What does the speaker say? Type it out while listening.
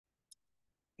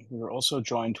We're also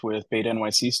joined with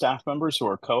BetaNYC staff members who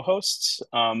are co-hosts,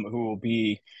 who will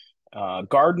be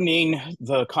gardening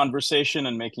the conversation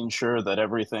and making sure that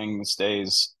everything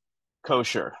stays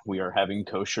kosher. We are having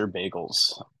kosher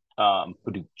bagels.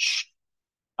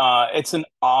 It's an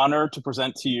honor to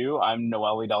present to you. I'm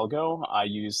Noel Hidalgo. I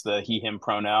use the he, him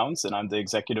pronouns, and I'm the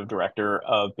executive director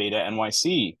of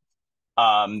BetaNYC.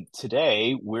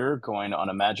 Today, we're going on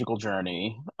a magical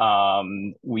journey.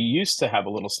 We used to have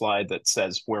a little slide that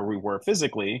says where we were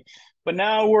physically, but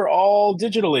now we're all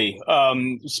digitally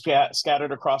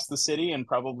scattered across the city and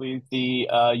probably the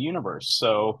universe.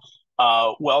 So,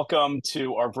 welcome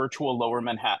to our virtual Lower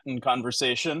Manhattan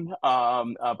conversation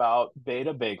about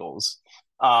BetaBagels.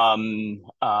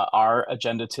 Our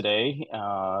agenda today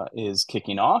is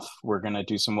kicking off. We're going to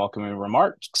do some welcoming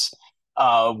remarks.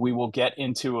 We will get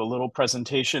into a little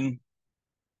presentation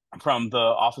from the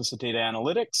Office of Data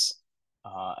Analytics,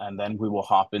 and then we will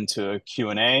hop into a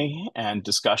Q&A and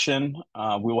discussion.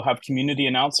 We will have community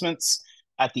announcements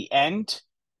at the end.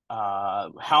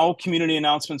 How community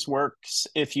announcements works,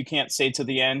 if you can't stay to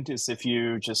the end, is if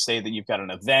you just say that you've got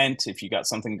an event, if you got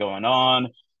something going on,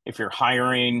 if you're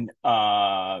hiring,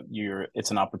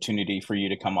 it's an opportunity for you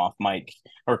to come off mic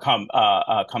or come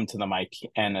to the mic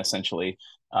and essentially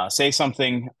say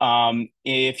something.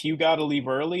 If you got to leave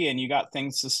early and you got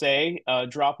things to say,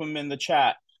 drop them in the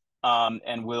chat,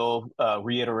 and we'll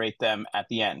reiterate them at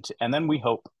the end. And then we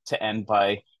hope to end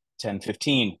by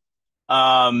 10:15.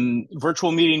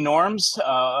 Virtual meeting norms.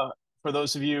 For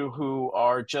those of you who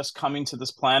are just coming to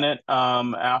this planet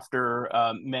after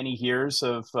many years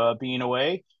of being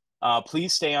away,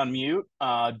 please stay on mute.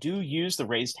 Do use the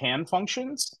raised hand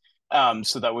functions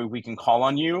so that way we can call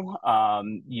on you.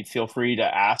 You feel free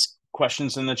to ask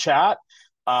questions in the chat.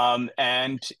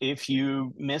 And if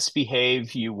you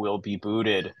misbehave, you will be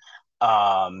booted.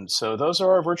 So those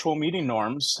are our virtual meeting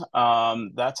norms.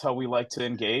 That's how we like to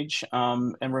engage.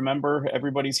 And remember,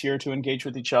 everybody's here to engage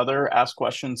with each other, ask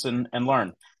questions, and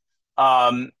learn.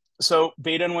 So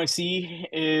BetaNYC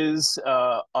is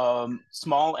a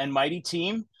small and mighty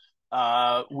team.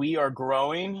 We are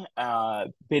growing.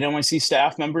 BetaNYC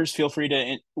staff members, feel free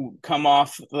to come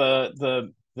off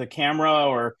the camera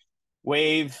or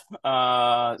wave,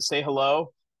 say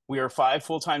hello. We are 5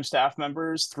 full-time staff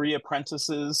members, 3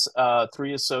 apprentices,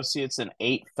 3 associates, and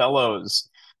 8 fellows.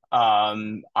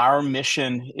 Our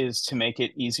mission is to make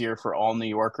it easier for all New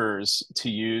Yorkers to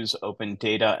use open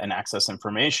data and access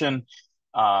information.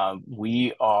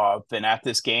 We have been at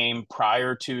this game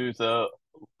prior to the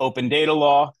open data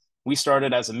law. We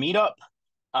started as a meetup,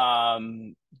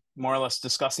 more or less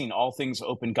discussing all things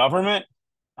open government.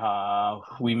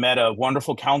 We met a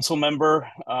wonderful council member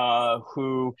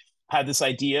who had this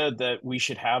idea that we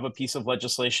should have a piece of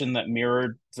legislation that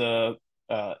mirrored the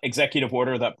executive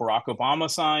order that Barack Obama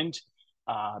signed.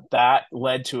 That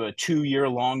led to a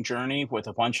 2-year-long journey with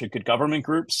a bunch of good government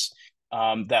groups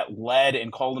that led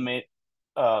and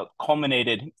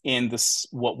culminated in this,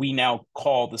 what we now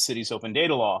call the city's open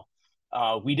data law.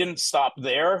 We didn't stop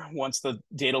there. Once the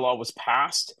data law was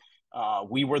passed,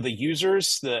 we were the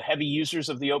users, the heavy users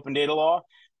of the open data law,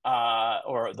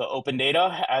 or the open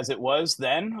data as it was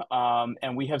then.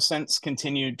 And we have since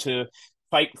continued to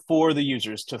fight for the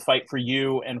users, to fight for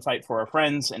you and fight for our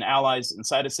friends and allies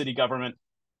inside of city government,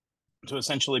 to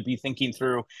essentially be thinking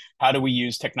through how do we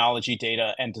use technology,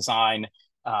 data, and design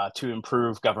to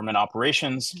improve government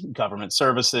operations, government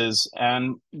services,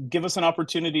 and give us an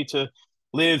opportunity to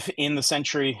live in the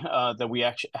century that we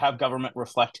actually have government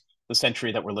reflect the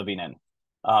century that we're living in.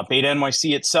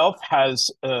 BetaNYC itself has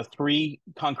 3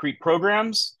 concrete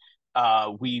programs.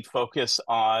 We focus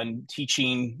on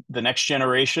teaching the next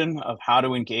generation of how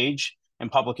to engage in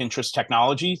public interest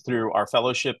technology through our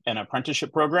fellowship and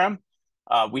apprenticeship program.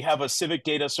 We have a civic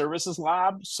data services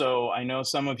lab. So I know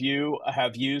some of you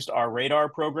have used our radar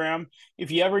program. If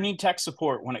you ever need tech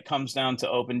support when it comes down to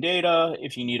open data,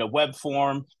 if you need a web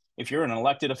form, if you're an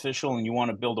elected official and you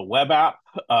want to build a web app,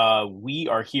 we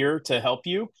are here to help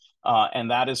you.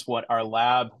 And that is what our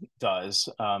lab does.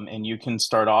 And you can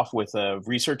start off with a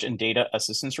research and data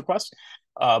assistance request,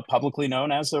 publicly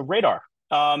known as a radar.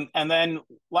 And then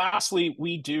lastly,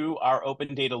 we do our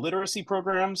open data literacy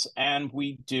programs, and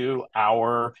we do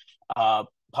our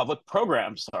public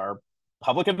programs, our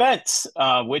public events,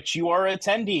 which you are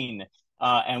attending.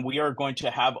 And we are going to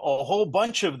have a whole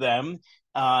bunch of them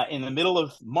in the middle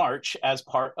of March as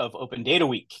part of Open Data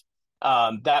Week.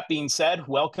 That being said,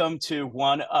 welcome to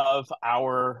one of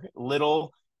our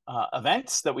little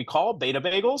events that we call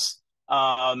BetaBagels.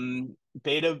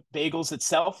 BetaBagels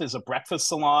itself is a breakfast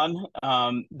salon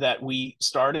that we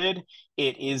started.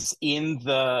 It is in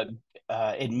the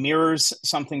it mirrors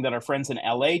something that our friends in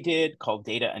LA did called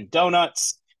Data and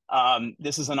Donuts.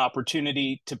 This is an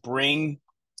opportunity to bring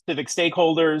civic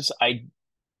stakeholders,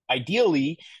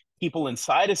 ideally people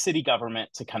inside a city government,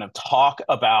 to kind of talk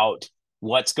about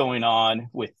what's going on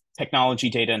with technology,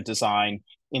 data, and design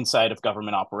inside of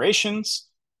government operations.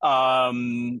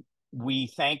 We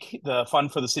thank the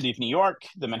Fund for the City of New York,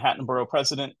 the Manhattan Borough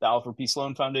President, the Oliver P.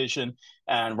 Sloan Foundation,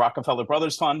 and Rockefeller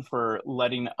Brothers Fund for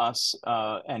letting us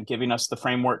and giving us the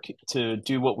framework to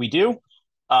do what we do.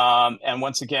 And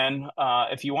once again,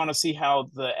 if you want to see how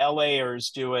the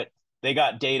LAers do it, they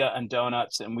got data and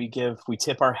donuts, and we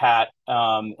tip our hat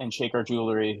and shake our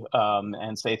jewelry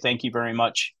and say thank you very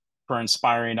much for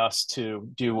inspiring us to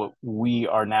do what we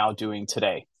are now doing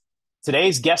today.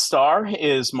 Today's guest star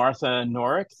is Martha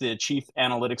Norrick, the Chief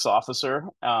Analytics Officer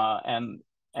and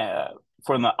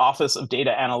from the Office of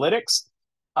Data Analytics.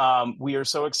 We are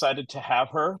so excited to have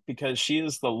her because she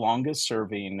is the longest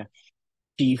serving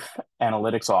Chief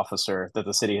Analytics Officer that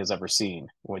the city has ever seen,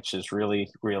 which is really,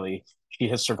 really, she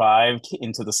has survived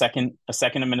into a second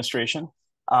administration.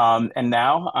 And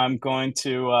now I'm going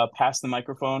to pass the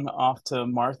microphone off to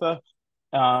Martha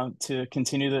to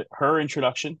continue her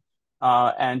introduction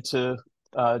and to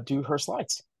do her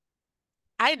slides.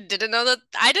 I didn't know that.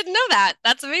 I didn't know that.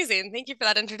 That's amazing. Thank you for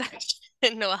that introduction,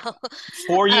 Noel.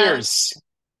 4 years.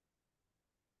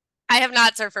 I have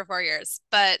not served for 4 years,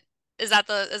 but is that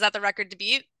the record to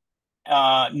beat?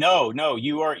 No,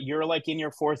 you're like in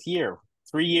your fourth year.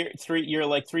 You're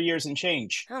like 3 years and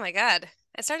change. Oh my God.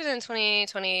 I started in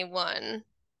 2021.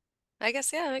 I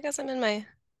guess, yeah, I guess I'm in my, is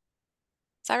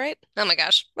that right? Oh my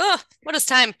gosh. Oh, what is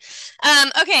time?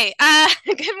 Okay.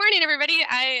 Good morning, everybody.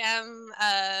 I am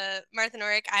Martha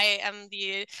Norrick. I am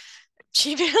the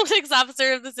Chief Analytics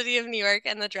Officer of the City of New York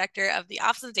and the Director of the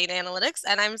Office of Data Analytics,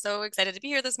 and I'm so excited to be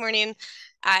here this morning.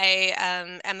 I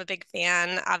am a big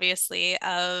fan, obviously,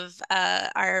 of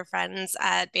our friends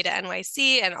at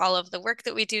BetaNYC and all of the work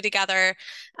that we do together.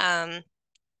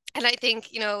 And I think,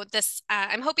 this,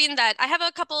 I'm hoping that I have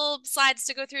a couple slides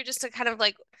to go through just to kind of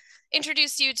like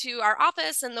introduce you to our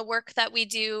office and the work that we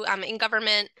do in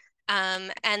government.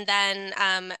 And then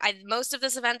most of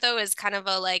this event, though, is kind of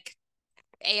a like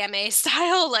AMA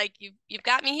style, like you've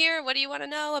got me here. What do you want to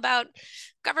know about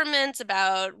government,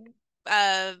 about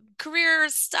career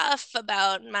stuff,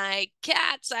 about my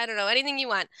cats? I don't know, anything you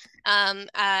want.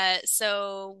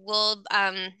 So we'll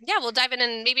dive in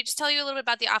and maybe just tell you a little bit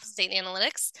about the Office of Data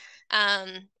Analytics.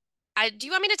 Do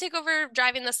you want me to take over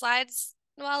driving the slides,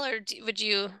 Noel, or would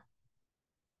you,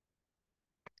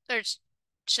 or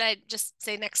should I just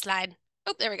say next slide?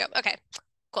 Oh, there we go. Okay,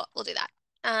 cool. We'll do that.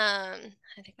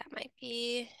 I think that might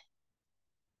be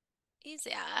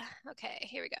easier. Okay,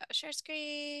 here we go. Share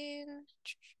screen.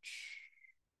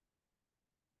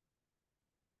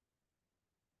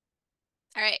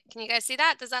 All right, can you guys see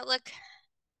that? Does that look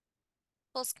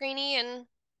full screeny and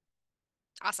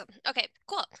awesome? Okay,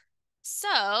 cool.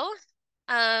 So,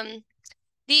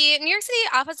 the New York City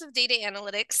Office of Data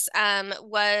Analytics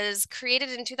was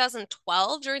created in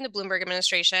 2012 during the Bloomberg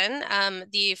administration.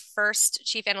 The first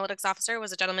chief analytics officer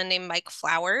was a gentleman named Mike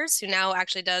Flowers, who now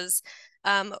actually does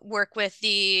work with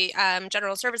the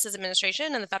General Services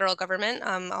Administration and the federal government,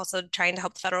 also trying to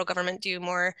help the federal government do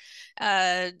more,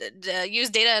 use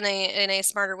data in a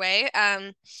smarter way.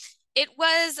 It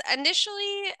was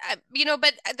initially,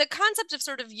 but the concept of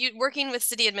sort of working with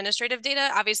city administrative data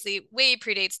obviously way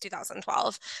predates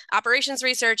 2012. Operations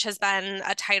research has been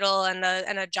a title and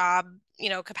a job,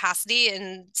 capacity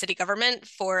in city government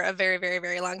for a very, very,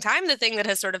 very long time. The thing that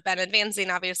has sort of been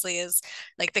advancing, obviously, is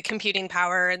like the computing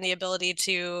power and the ability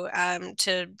to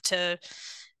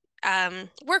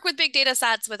work with big data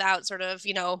sets without sort of,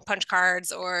 punch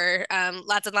cards or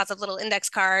lots and lots of little index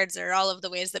cards, or all of the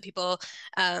ways that people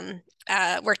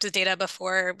worked with data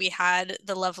before we had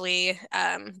the lovely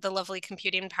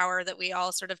computing power that we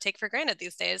all sort of take for granted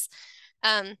these days.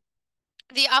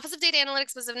 The Office of Data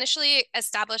Analytics was initially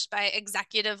established by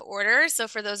executive order. So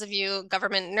for those of you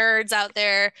government nerds out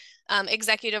there,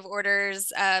 executive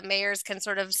orders, mayors can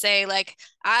sort of say like,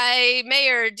 I,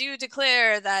 mayor, do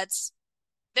declare that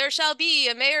there shall be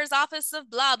a mayor's office of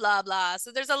blah, blah, blah.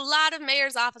 So there's a lot of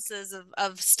mayor's offices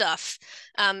of stuff.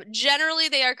 Generally,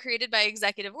 they are created by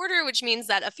executive order, which means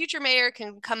that a future mayor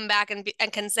can come back and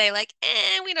can say like,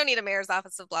 we don't need a mayor's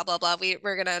office of blah, blah, blah.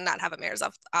 We're going to not have a mayor's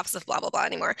office of blah, blah, blah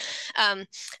anymore.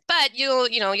 But you'll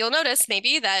notice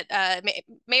maybe that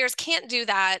mayors can't do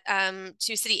that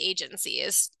to city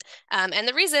agencies. And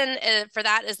the reason for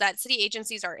that is that city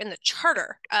agencies are in the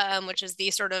charter, which is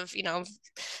the sort of,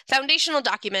 foundational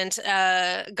document document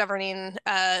governing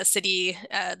the city.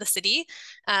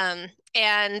 And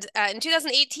in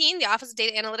 2018, the Office of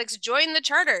Data Analytics joined the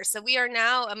charter. So we are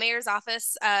now a mayor's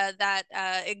office that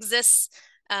exists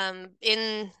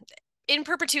in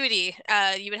perpetuity.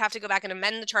 You would have to go back and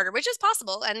amend the charter, which is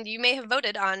possible, and you may have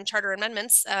voted on charter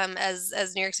amendments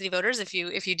as New York City voters if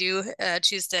you do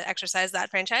choose to exercise that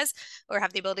franchise or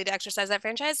have the ability to exercise that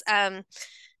franchise.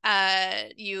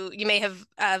 You may have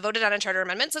voted on a charter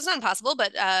amendment, so it's not impossible.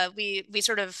 But we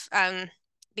sort of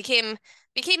became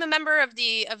a member of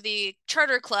the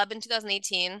charter club in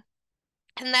 2018,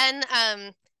 and then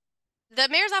the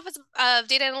mayor's office of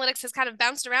data analytics has kind of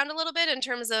bounced around a little bit in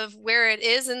terms of where it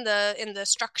is in the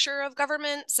structure of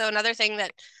government. So another thing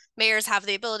that mayors have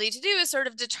the ability to do is sort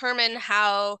of determine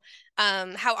how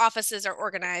offices are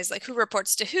organized, like who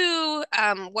reports to who,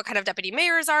 what kind of deputy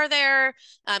mayors are there.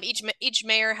 Each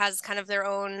mayor has kind of their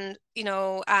own,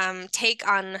 take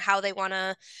on how they want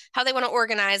to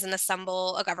organize and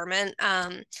assemble a government.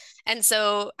 And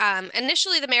so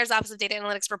initially, the mayor's office of data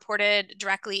analytics reported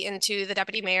directly into the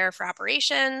deputy mayor for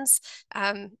operations.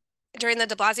 During the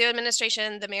de Blasio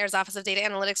administration, the mayor's office of data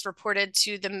analytics reported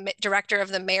to the director of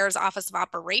the mayor's office of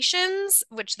operations,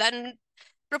 which then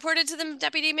reported to the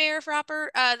deputy mayor for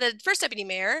the first deputy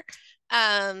mayor.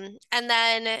 And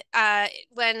then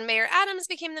when Mayor Adams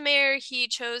became the mayor, he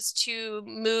chose to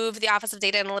move the Office of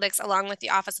Data Analytics along with the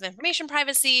Office of Information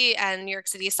Privacy and New York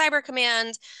City Cyber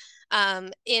Command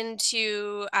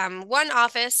into one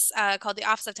office called the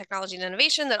Office of Technology and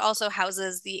Innovation that also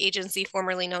houses the agency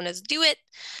formerly known as Do It.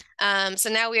 So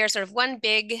now we are sort of one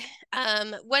big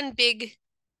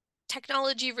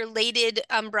technology related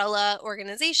umbrella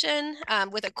organization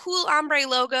with a cool ombre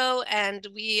logo. And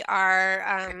we are,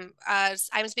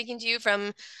 I'm speaking to you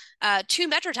from 2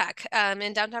 MetroTech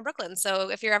in downtown Brooklyn. So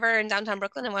if you're ever in downtown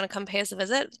Brooklyn and want to come pay us a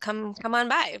visit, come on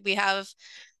by. We have,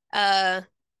 I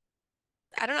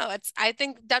don't know, I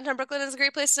think downtown Brooklyn is a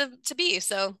great place to be.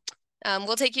 So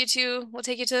we'll take you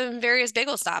to various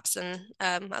bagel stops and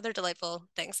other delightful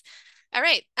things. All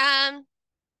right.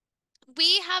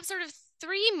 We have sort of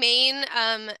 3 main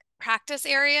practice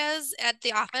areas at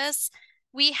the office.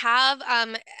 We have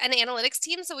an analytics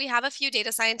team. So we have a few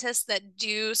data scientists that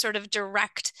do sort of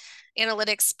direct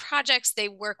analytics projects. They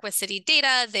work with city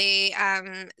data. They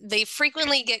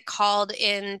frequently get called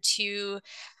in to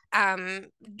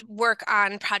work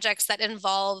on projects that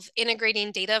involve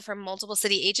integrating data from multiple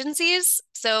city agencies.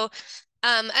 So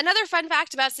another fun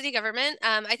fact about city government,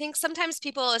 I think sometimes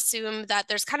people assume that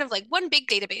there's kind of like one big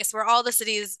database where all the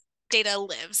city's data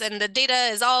lives, and the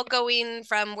data is all going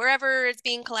from wherever it's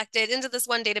being collected into this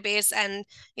one database. And,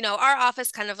 our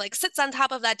office kind of like sits on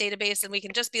top of that database, and we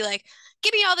can just be like,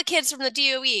 give me all the kids from the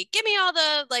DOE, give me all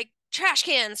the like trash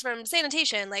cans from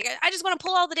sanitation. Like, I just want to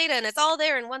pull all the data and it's all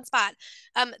there in one spot.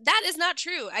 That is not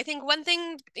true. I think one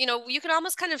thing, you can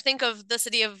almost kind of think of the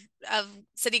city of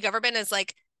city government as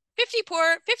like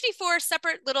 54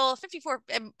 separate little 54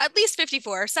 at least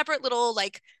 54 separate little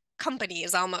like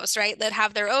companies almost, right, that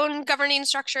have their own governing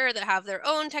structure, that have their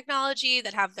own technology,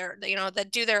 that have their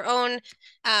that do their own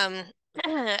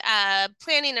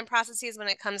planning and processes when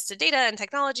it comes to data and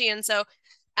technology. And so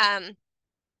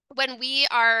when we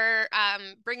are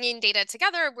bringing data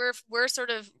together, we're sort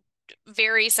of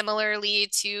very similarly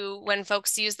to when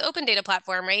folks use the open data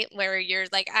platform, right? Where you're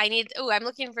like, I'm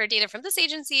looking for data from this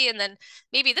agency, and then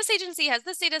maybe this agency has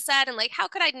this data set, and like, how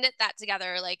could I knit that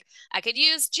together? Like, I could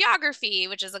use geography,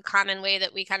 which is a common way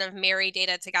that we kind of marry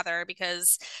data together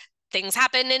because things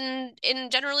happen in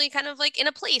generally kind of like in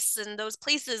a place, and those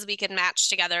places we can match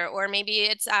together. Or maybe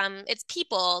it's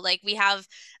people, like we have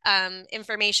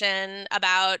information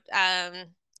about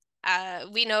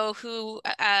we know who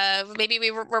maybe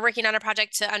we're working on a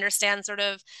project to understand sort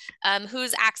of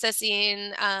who's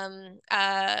accessing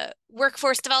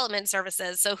workforce development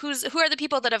services. So who are the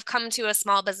people that have come to a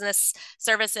small business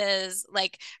services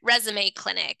like resume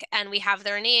clinic, and we have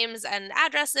their names and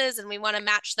addresses, and we want to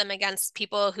match them against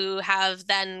people who have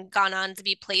then gone on to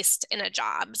be placed in a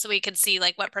job. So we could see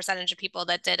like what percentage of people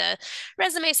that did a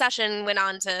resume session went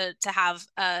on to have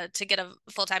to get a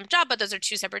full-time job. But those are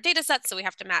 2 separate data sets, so we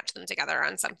have to match them together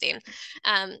on something.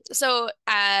 I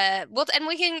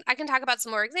can talk about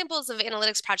some more examples of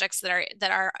analytics projects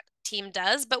that our team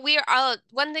does. But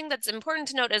one thing that's important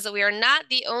to note is that we are not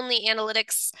the only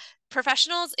analytics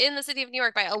professionals in the city of New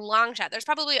York by a long shot. There's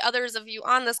probably others of you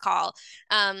on this call.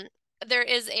 There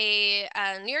is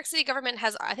New York City government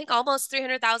has, I think, almost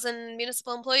 300,000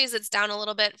 municipal employees. It's down a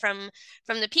little bit from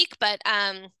the peak, but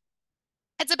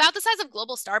It's about the size of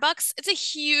global Starbucks.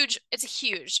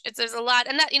 There's a lot.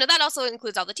 And that, that also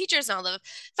includes all the teachers and all the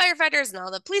firefighters and all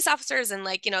the police officers. And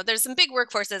like, there's some big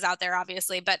workforces out there,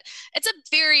 obviously, but it's a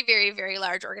very, very, very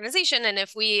large organization. And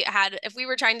if we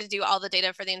were trying to do all the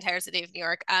data for the entire city of New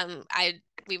York,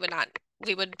 we would not,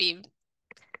 we would be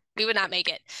we would not make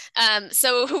it.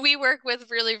 So we work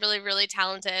with really, really, really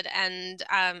talented and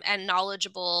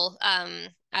knowledgeable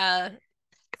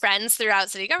friends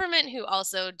throughout city government who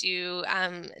also do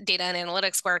data and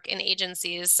analytics work in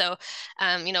agencies. So,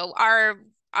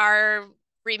 our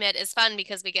remit is fun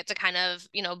because we get to kind of,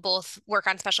 both work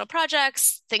on special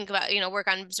projects, think about, work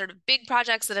on sort of big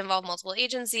projects that involve multiple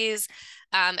agencies.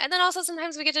 And then also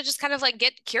sometimes we get to just kind of like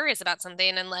get curious about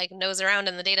something and like nose around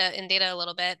in data a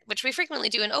little bit, which we frequently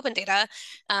do in open data,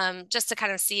 just to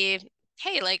kind of see,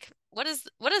 hey, like what is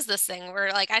this thing?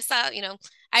 Where like I saw,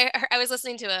 I was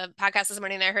listening to a podcast this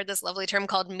morning and I heard this lovely term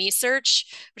called me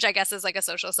search, which I guess is like a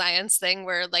social science thing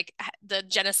where like the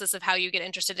genesis of how you get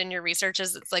interested in your research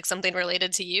is it's like something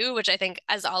related to you, which I think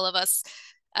as all of us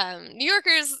New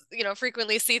Yorkers,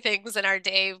 frequently see things in our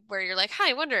day where you're like, hi,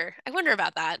 I wonder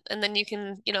about that. And then you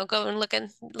can, go and look in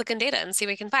data and see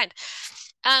what you can find.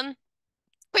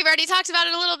 We've already talked about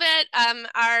it a little bit.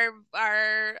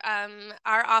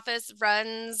 Our office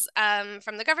runs,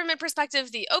 from the government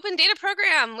perspective, the Open Data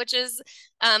program, which is,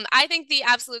 I think, the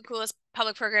absolute coolest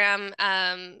public program,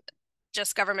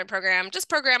 just government program, just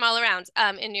program all around,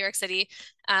 in New York City.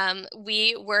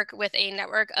 We work with a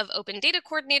network of open data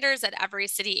coordinators at every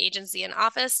city agency and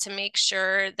office to make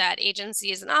sure that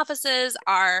agencies and offices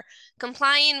are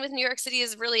complying with New York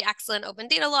City's really excellent open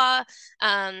data law.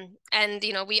 And,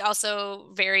 we also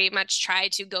very much try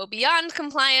to go beyond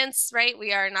compliance, right?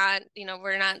 We are not,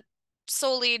 we're not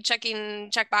solely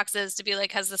checking check boxes to be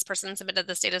like, has this person submitted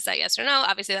this data set? Yes or no?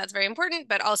 Obviously, that's very important,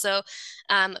 but also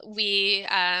we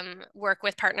work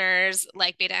with partners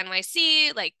like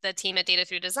BetaNYC, like the team at Data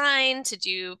Through Design, to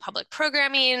do public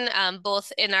programming,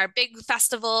 both in our big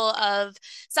festival of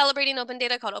celebrating open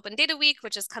data called Open Data Week,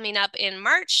 which is coming up in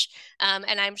March.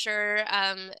 And I'm sure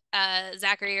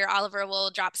Zachary or Oliver will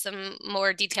drop some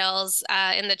more details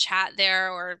in the chat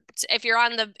there, or if you're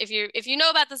if you know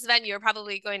about this event, you're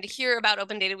probably going to hear about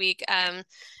Open Data Week.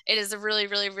 It is a really,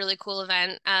 really, really cool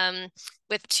event,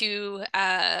 with two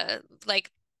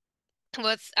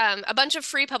with a bunch of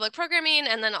free public programming,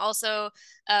 and then also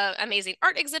amazing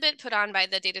art exhibit put on by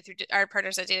our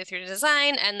partners at Data Through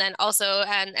Design, and then also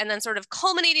and then sort of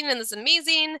culminating in this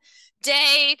amazing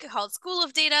day called School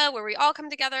of Data, where we all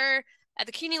come together at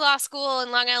the CUNY Law School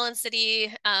in Long Island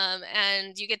City,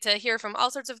 and you get to hear from all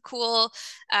sorts of cool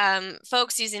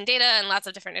folks using data in lots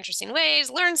of different interesting ways,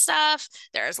 learn stuff.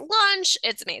 There's lunch.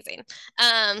 It's amazing.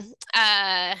 I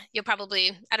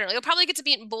don't know, you'll probably get to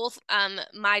meet both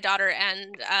my daughter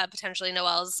and potentially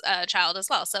Noelle's child as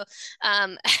well. So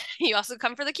you also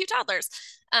come for the cute toddlers.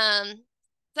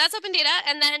 That's open data.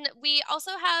 And then we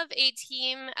also have a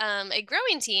team, a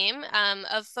growing team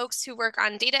of folks who work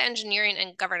on data engineering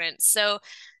and governance. So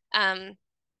um,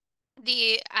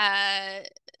 the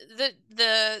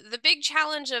the big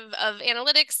challenge of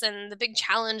analytics and the big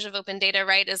challenge of open data,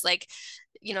 right, is like,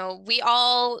 we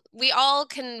all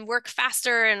can work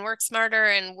faster and work smarter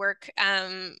and work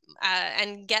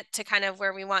and get to kind of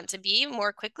where we want to be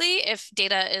more quickly if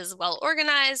data is well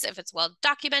organized, if it's well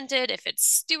documented, if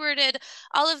it's stewarded,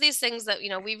 all of these things that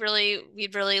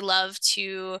we'd really love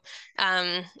to,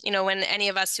 when any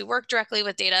of us who work directly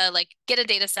with data like get a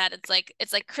data set, it's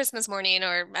like Christmas morning,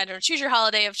 or I don't know, choose your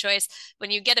holiday of choice,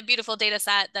 when you get a beautiful data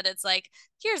set that it's like,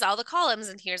 here's all the columns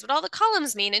and here's what all the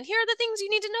columns mean and here are the things you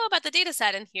need to know about the data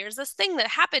set and here's this thing that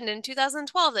happened in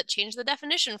 2012 that changed the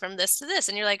definition from this to this,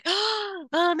 and you're like, oh,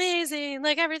 amazing,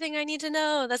 like everything I need to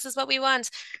know, this is what we want.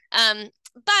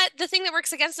 But the thing that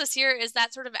works against us here is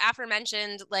that sort of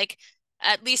aforementioned, like,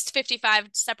 at least 55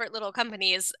 separate little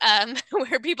companies,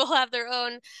 where people have their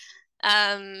own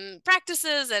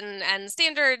practices and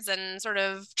standards and sort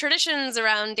of traditions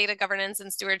around data governance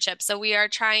and stewardship. So we are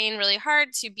trying really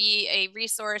hard to be a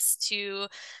resource to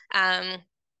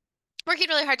working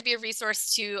really hard to be a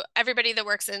resource to everybody that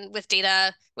works with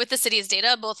data, with the city's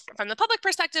data, both from the public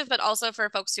perspective, but also for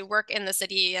folks who work in the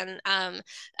city and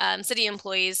city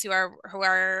employees who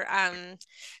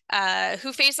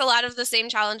face a lot of the same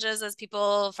challenges as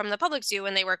people from the public do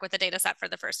when they work with a data set for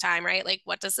the first time, right? Like,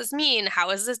 what does this mean?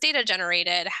 How is this data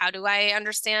generated? How do I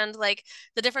understand like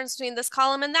the difference between this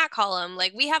column and that column?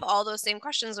 Like, we have all those same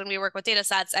questions when we work with data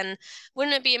sets, and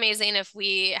wouldn't it be amazing if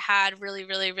we had really,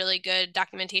 really, really good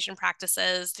documentation practices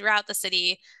throughout the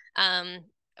city,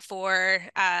 for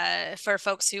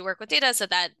folks who work with data, so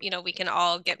that we can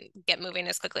all get moving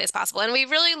as quickly as possible. And we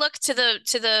really look to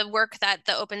the work that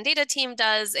the Open Data team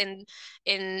does in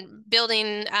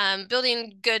building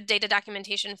good data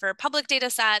documentation for public data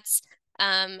sets.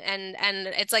 And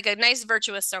it's like a nice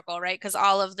virtuous circle, right? Because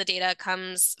all of the data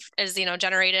is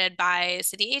generated by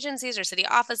city agencies or city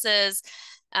offices.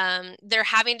 They're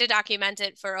having to document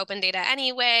it for open data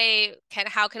anyway.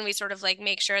 How can we sort of like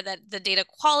make sure that the data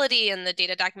quality and the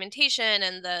data documentation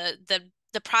and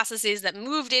the processes that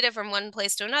move data from one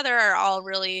place to another are all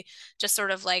really just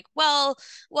sort of like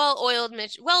well-oiled,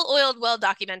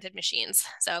 well-documented machines.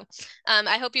 So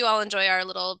I hope you all enjoy our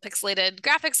little pixelated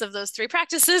graphics of those three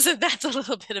practices, and that's a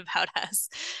little bit about us.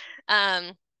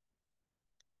 I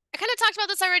kind of talked about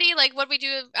this already, like what we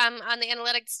do on the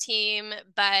analytics team,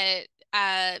 but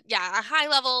yeah, a high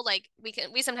level, like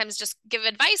we sometimes just give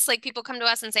advice. Like people come to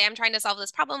us and say, I'm trying to solve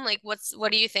this problem. Like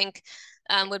what do you think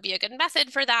would be a good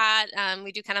method for that?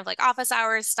 We do kind of like office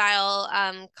hours style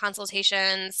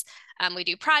consultations. We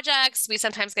do projects. We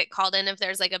sometimes get called in if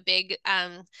there's like a big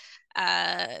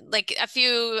like a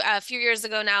few years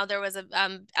ago now, there was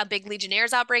a big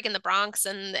Legionnaires outbreak in the Bronx,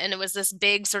 and it was this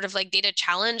big sort of like data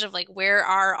challenge of like, where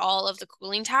are all of the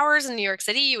cooling towers in New York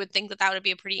City? You would think that that would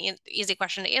be a pretty easy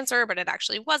question to answer, but it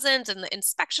actually wasn't. And the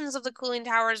inspections of the cooling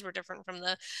towers were different from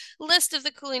the list of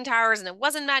the cooling towers, and it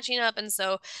wasn't matching up. And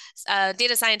so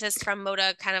data scientists from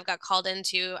MODA kind of got called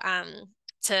into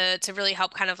to really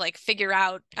help kind of like figure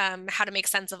out how to make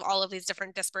sense of all of these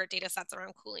different disparate data sets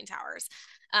around cooling towers.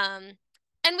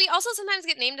 And we also sometimes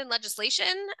get named in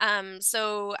legislation.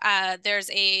 So there's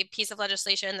a piece of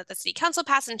legislation that the City Council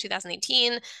passed in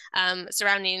 2018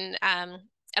 surrounding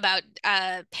about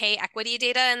pay equity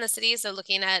data in the city. So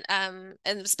looking at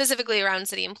and specifically around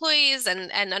city employees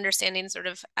and understanding sort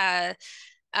of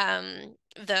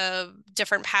the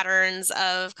different patterns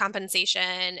of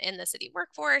compensation in the city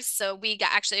workforce. So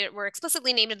we're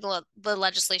explicitly named in the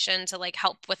legislation to like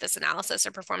help with this analysis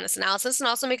or perform this analysis, and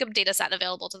also make a data set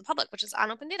available to the public, which is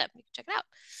on Open Data. You can check it out.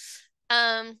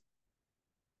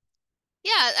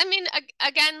 Yeah, I mean,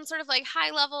 again, sort of like high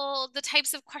level, the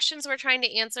types of questions we're trying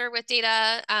to answer with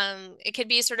data. It could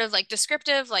be sort of like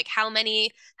descriptive, like how many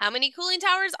cooling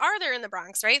towers are there in the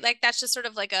Bronx, right? Like that's just sort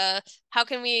of like how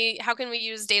can we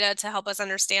use data to help us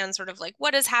understand sort of like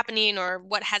what is happening or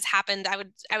what has happened. I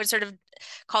would sort of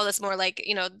call this more like,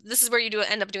 this is where you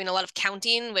end up doing a lot of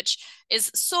counting, which is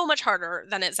so much harder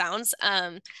than it sounds.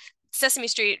 Sesame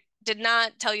Street did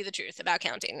not tell you the truth about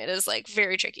counting. It is like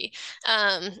very tricky.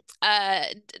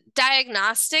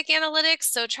 Diagnostic analytics,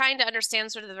 so trying to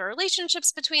understand sort of the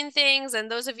relationships between things.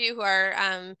 And those of you who are,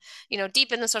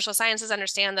 deep in the social sciences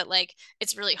understand that like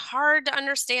it's really hard to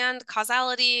understand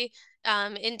causality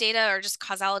in data or just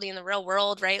causality in the real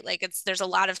world, right? Like there's a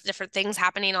lot of different things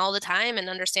happening all the time, and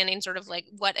understanding sort of like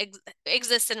what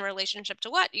exists in relationship to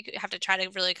what. You have to try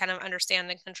to really kind of understand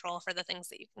and control for the things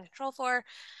that you can control for.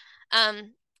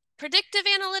 Predictive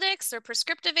analytics or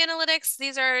prescriptive analytics,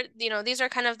 these are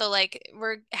kind of the like,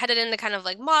 we're headed into kind of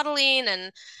like modeling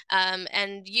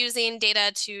and using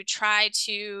data to try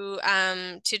to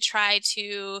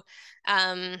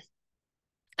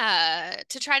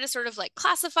sort of like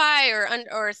classify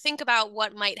or think about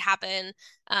what might happen,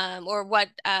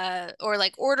 or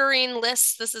like ordering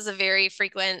lists. This is a very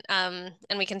frequent, and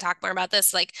we can talk more about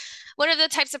this. Like one of the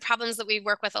types of problems that we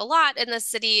work with a lot in the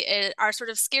city are sort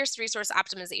of scarce resource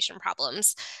optimization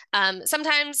problems.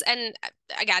 Sometimes, and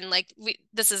again, like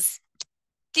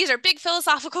these are big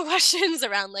philosophical questions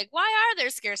around like, why are there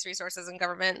scarce resources in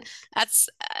government? That's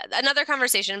another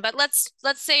conversation. But let's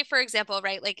say, for example,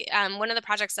 right, like one of the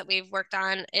projects that we've worked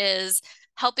on is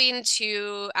helping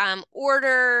to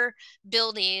order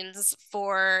buildings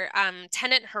for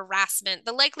tenant harassment,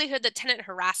 the likelihood that tenant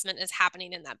harassment is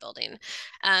happening in that building.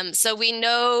 So we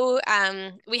know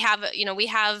we have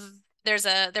there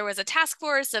was a task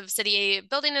force of city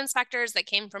building inspectors that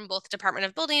came from both Department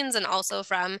of Buildings and also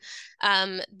from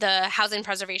the Housing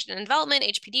Preservation and Development,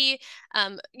 HPD.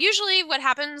 Usually what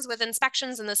happens with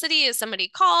inspections in the city is somebody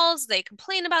calls, they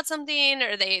complain about something,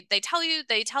 or they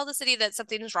tell the city that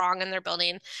something's wrong in their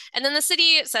building. And then the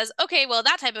city says, okay, well,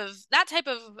 that type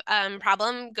of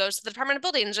problem goes to the Department of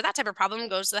Buildings, or that type of problem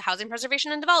goes to the Housing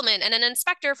Preservation and Development. And an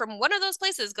inspector from one of those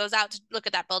places goes out to look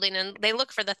at that building, and they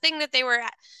look for the thing that they were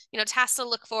tasked to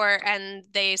look for, and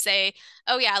they say,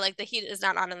 oh yeah, like the heat is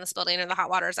not on in this building, or the hot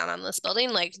water is not on in this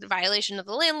building, like the violation of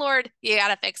the landlord, you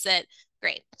gotta fix it.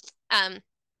 Great.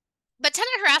 But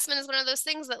tenant harassment is one of those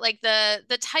things that like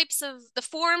the types of the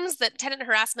forms that tenant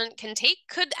harassment can take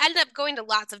could end up going to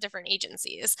lots of different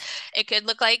agencies. It could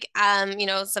look like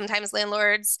sometimes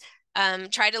landlords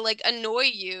try to like annoy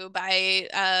you by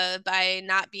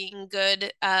not being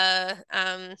good by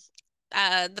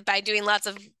doing lots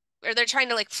of, or they're trying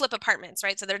to like flip apartments,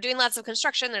 right? So they're doing lots of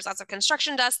construction. There's lots of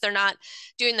construction dust. They're not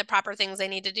doing the proper things they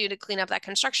need to do to clean up that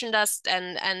construction dust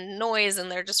and noise, and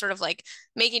they're just sort of like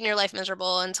making your life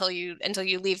miserable until you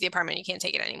leave the apartment. You can't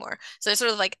take it anymore. So there's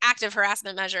sort of like active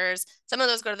harassment measures. Some of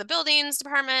those go to the buildings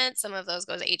department. Some of those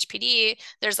go to HPD.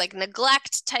 There's like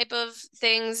neglect type of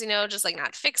things, just like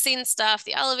not fixing stuff.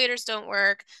 The elevators don't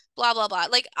work, blah blah blah,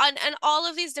 like and all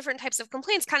of these different types of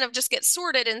complaints kind of just get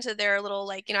sorted into their little,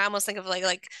 like, I almost think of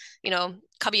like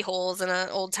cubby holes in an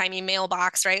old timey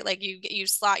mailbox, right? Like you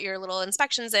slot your little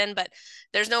inspections in, but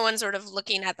there's no one sort of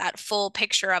looking at that full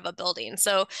picture of a building.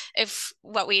 So if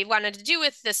what we wanted to do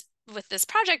with this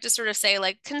project is sort of say,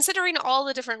 like, considering all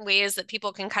the different ways that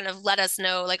people can kind of let us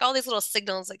know, like all these little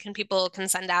signals that people can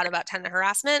send out about tenant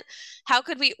harassment, how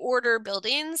could we order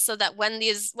buildings so that when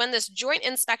this joint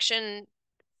inspection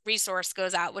resource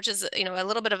goes out, which is a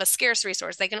little bit of a scarce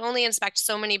resource, they can only inspect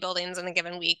so many buildings in a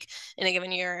given week, in a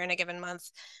given year, in a given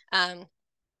month.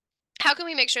 How can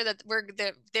we make sure that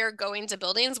they're going to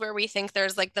buildings where we think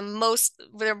there's like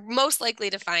they're most likely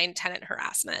to find tenant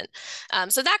harassment?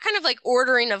 So that kind of like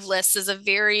ordering of lists is a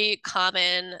very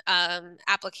common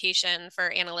application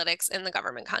for analytics in the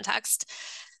government context.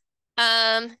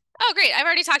 Oh, great. I've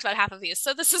already talked about half of these.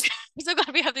 So this is I'm so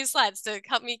glad we have these slides to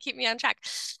help me keep me on track.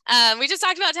 We just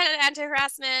talked about tenant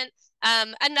anti-harassment.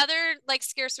 Another like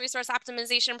scarce resource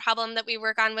optimization problem that we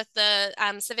work on with the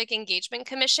Civic Engagement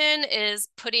Commission is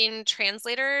putting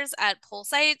translators at poll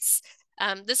sites.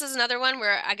 This is another one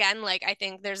where, again, like I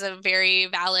think there's a very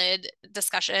valid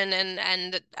discussion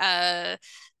and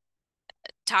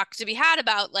talk to be had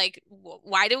about, like,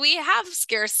 why do we have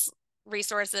scarce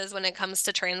resources when it comes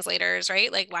to translators,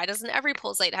 right? Like, why doesn't every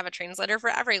poll site have a translator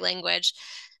for every language?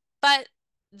 But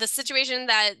the situation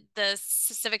that the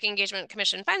Civic Engagement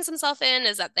Commission finds themselves in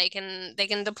is that they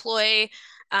can deploy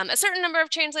a certain number of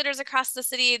translators across the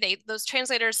city. Those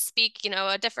translators speak,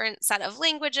 a different set of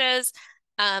languages.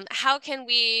 How can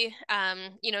we,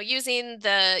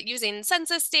 using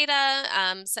census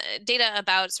data, data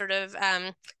about sort of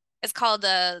it's called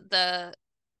the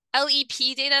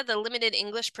LEP data, the limited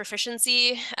English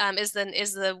proficiency, is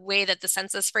the way that the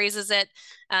census phrases it.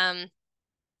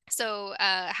 So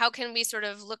how can we sort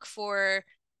of look for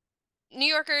New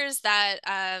Yorkers that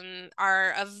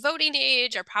are of voting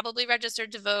age, are probably registered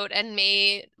to vote, and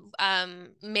may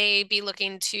be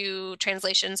looking to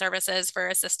translation services for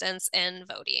assistance in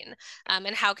voting?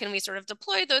 And how can we sort of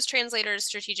deploy those translators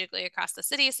strategically across the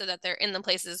city so that they're in the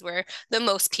places where the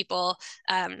most people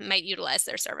might utilize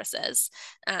their services?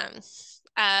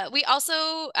 We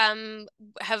also have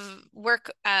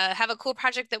a cool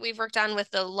project that we've worked on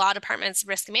with the law department's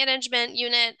risk management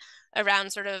unit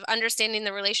around sort of understanding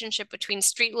the relationship between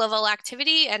street level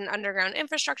activity and underground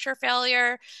infrastructure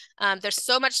failure. There's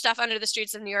so much stuff under the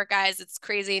streets of New York, guys. It's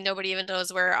crazy. Nobody even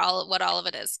knows what all of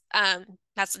it is.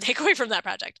 That's the takeaway from that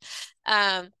project.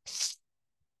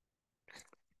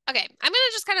 Okay, I'm going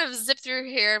to just kind of zip through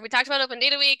here. We talked about Open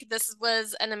Data Week. This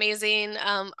was an amazing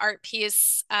art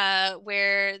piece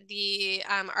where the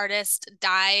artist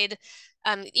dyed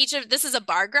this is a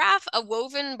bar graph, a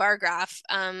woven bar graph,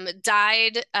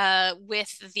 dyed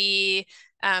with the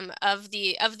of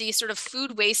the sort of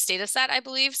food waste data set, I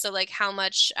believe. So like how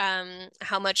much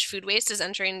food waste is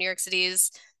entering New York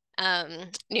City's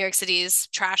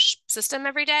trash system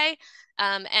every day.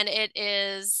 And it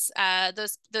is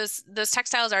those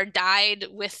textiles are dyed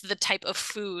with the type of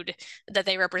food that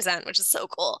they represent, which is so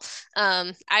cool.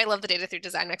 I love the Data Through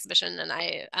Design exhibition, and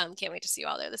I can't wait to see you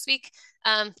all there this week.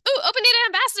 Open Data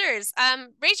ambassadors.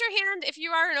 Raise your hand if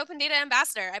you are an Open Data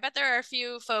ambassador. I bet there are a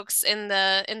few folks in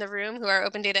the room who are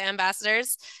Open Data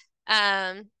ambassadors.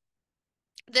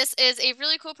 This is a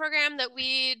really cool program that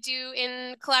we do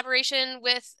in collaboration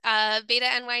with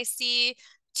BetaNYC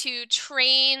to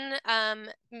train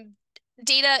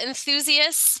data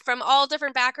enthusiasts from all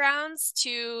different backgrounds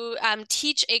to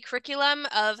teach a curriculum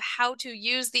of how to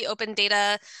use the Open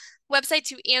Data website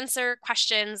to answer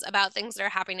questions about things that are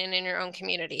happening in your own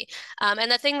community.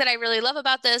 And the thing that I really love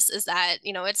about this is that,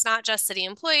 it's not just city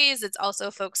employees, it's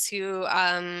also folks who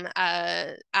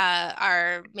are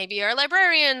maybe our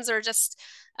librarians or just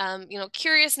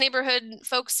curious neighborhood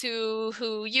folks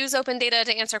who use open data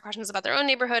to answer questions about their own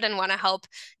neighborhood and want to help,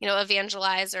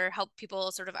 evangelize or help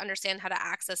people sort of understand how to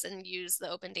access and use the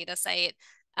open data site.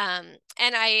 And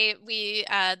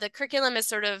the curriculum is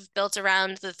sort of built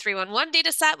around the 311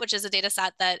 data set, which is a data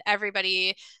set that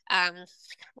um,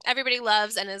 everybody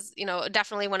loves and is,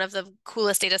 definitely one of the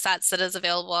coolest data sets that is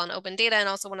available on Open Data, and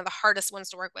also one of the hardest ones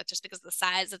to work with just because the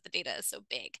size of the data is so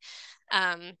big.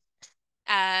 Um,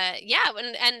 yeah,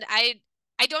 and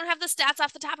I don't have the stats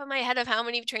off the top of my head of how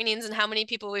many trainings and how many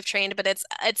people we've trained, but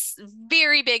it's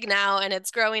very big now and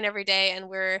it's growing every day. And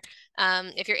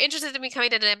if you're interested in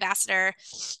becoming an ambassador,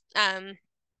 um,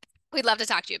 we'd love to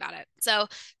talk to you about it. So,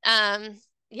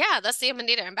 yeah, that's the Open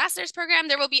Data Ambassadors Program.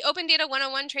 There will be Open Data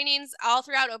 101 trainings all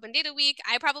throughout Open Data Week.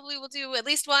 I probably will do at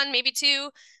least one, maybe two,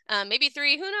 maybe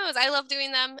three. Who knows? I love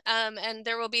doing them. And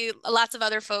there will be lots of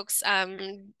other folks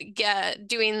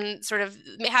doing sort of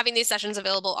having these sessions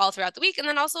available all throughout the week and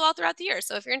then also all throughout the year.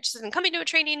 So if you're interested in coming to a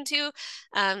training too,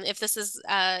 if this is,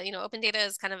 Open Data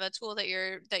is kind of a tool that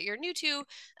you're new to,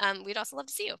 we'd also love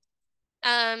to see you.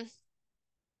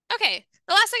 Okay,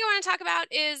 the last thing I want to talk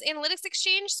about is Analytics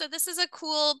Exchange. So this is a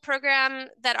cool program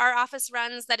that our office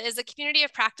runs that is a community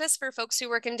of practice for folks who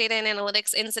work in data and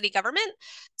analytics in city government.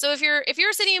 So if you're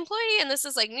a city employee and this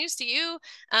is like news to you,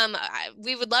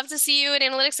 we would love to see you at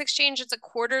Analytics Exchange. It's a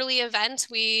quarterly event.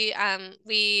 We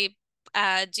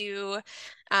do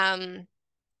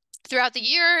throughout the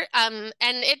year, and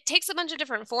it takes a bunch of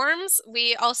different forms.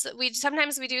 We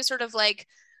sometimes we do sort of like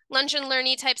lunch and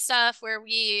learny type stuff where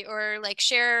or like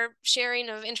sharing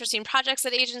of interesting projects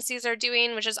that agencies are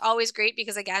doing, which is always great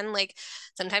because again, like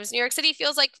sometimes New York City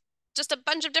feels like just a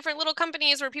bunch of different little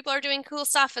companies where people are doing cool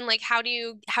stuff, and like how do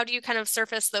you kind of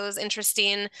surface those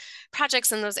interesting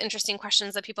projects and those interesting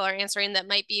questions that people are answering that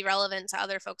might be relevant to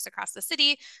other folks across the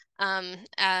city. And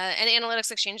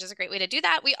Analytics Exchange is a great way to do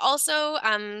that. We also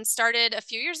started a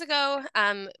few years ago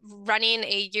running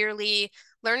a yearly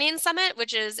Learning Summit,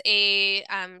 which is a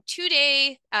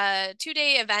 2-day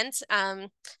event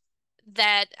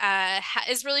that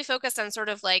is really focused on sort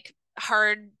of like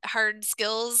hard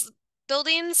skills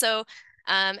building. So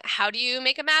how do you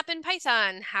make a map in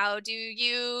Python? How do you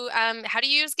use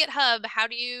GitHub? How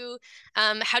do you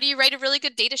write a really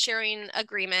good data sharing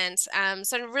agreement?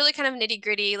 So really kind of nitty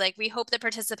gritty. Like we hope that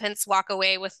participants walk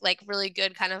away with like really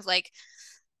good kind of like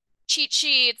cheat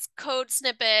sheets, code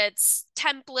snippets,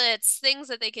 templates, things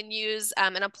that they can use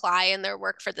and apply in their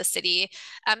work for the city.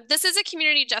 This is a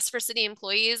community just for city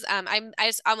employees. I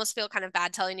almost feel kind of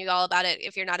bad telling you all about it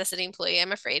if you're not a city employee.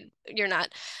 I'm afraid you're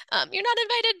not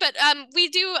invited, but we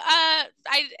do.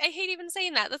 I hate even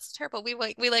saying that. That's terrible. We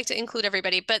like to include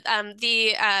everybody, but a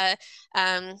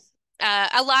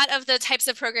lot of the types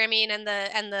of programming and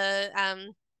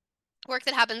the work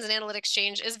that happens in Analytics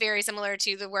Exchange is very similar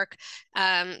to the work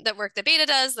that Beta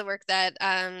does, the work that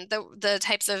the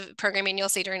types of programming you'll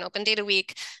see during Open Data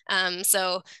Week.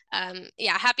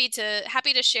 Yeah, happy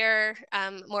to share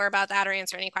more about that or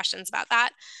answer any questions about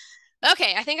that.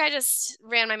 Okay, I think I just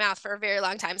ran my mouth for a very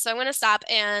long time, so I'm going to stop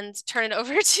and turn it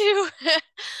over to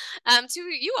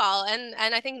you all, and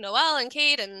I think Noelle and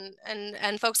Kate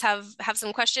and folks have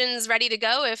some questions ready to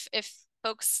go if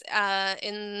folks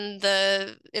in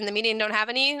the meeting don't have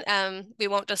any. We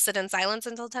won't just sit in silence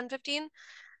until 10:15.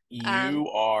 You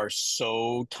are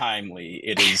so timely.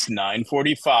 It is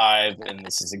 9:45, and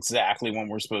this is exactly when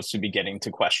we're supposed to be getting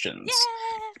to questions.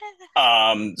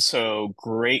 Yeah. So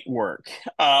great work.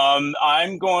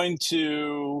 I'm going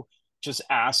to just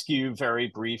ask you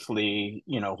very briefly,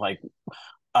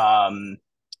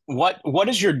 what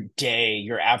does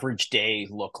your average day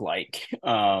look like?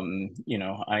 I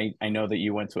know that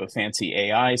you went to a fancy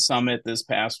AI summit this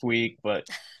past week, but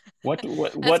That's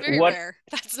very what rare.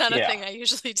 That's not a yeah. thing I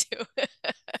usually do.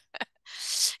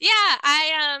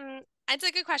 Yeah, it's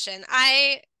a good question.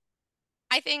 I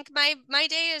think my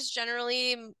day is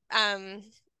generally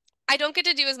I don't get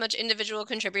to do as much individual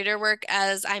contributor work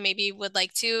as I maybe would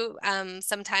like to.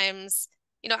 Sometimes,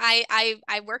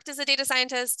 I worked as a data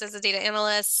scientist, as a data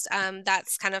analyst.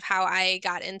 That's kind of how I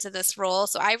got into this role.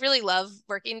 So I really love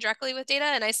working directly with data,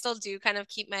 and I still do kind of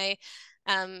keep my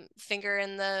finger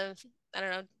in I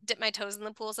don't know, dip my toes in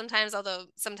the pool sometimes, although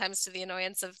sometimes to the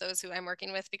annoyance of those who I'm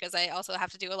working with, because I also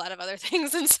have to do a lot of other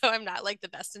things. And so I'm not like the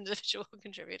best individual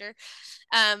contributor.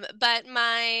 But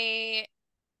my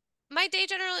days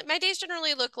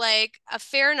generally look like a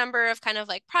fair number of kind of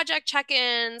like project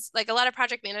check-ins, like a lot of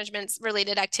project management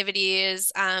related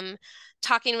activities,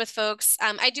 talking with folks.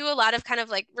 I do a lot of kind of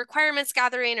like requirements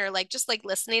gathering or like just like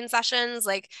listening sessions.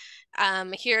 Like,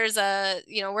 here's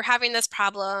we're having this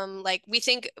problem. Like we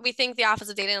think the Office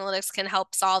of Data Analytics can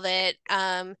help solve it.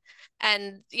 And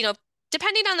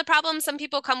depending on the problem, some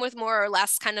people come with more or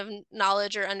less kind of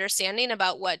knowledge or understanding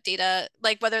about what data,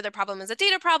 like whether the problem is a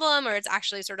data problem or it's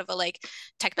actually sort of a like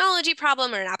technology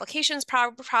problem or an applications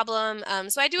problem.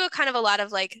 So I do a kind of a lot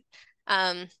of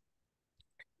um,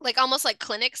 like almost like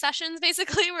clinic sessions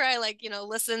basically where I like,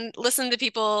 listen to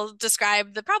people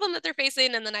describe the problem that they're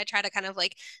facing and then I try to kind of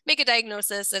like make a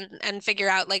diagnosis and figure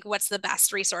out like what's the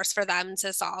best resource for them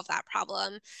to solve that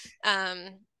problem.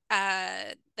 Um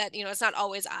that it's not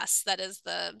always us that's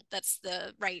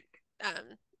the right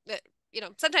that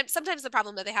sometimes the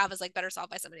problem that they have is like better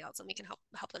solved by somebody else and we can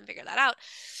help them figure that out.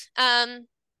 Um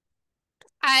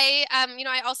I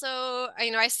also,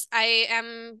 I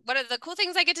am, one of the cool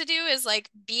things I get to do is like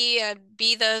be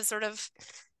the sort of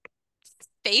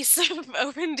face of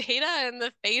open data and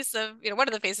the face of, one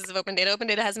of the faces of open data. Open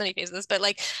data has many faces, but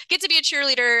like get to be a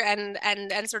cheerleader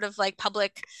and sort of like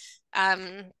public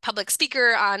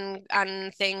speaker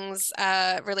on things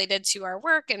related to our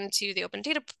work and to the open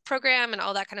data program and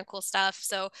all that kind of cool stuff.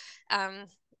 So um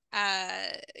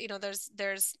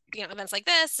there's events like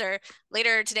this, or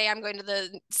later today I'm going to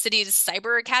the city's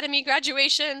cyber academy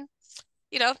graduation,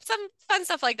 some fun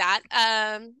stuff like that.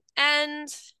 And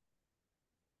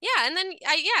yeah, and then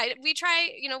we try,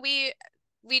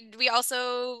 we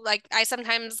also like I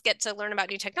sometimes get to learn about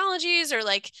new technologies or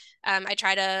like I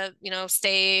try to,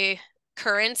 stay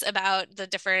current about the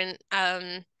different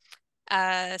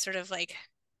sort of like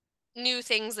new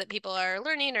things that people are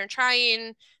learning or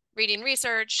trying, reading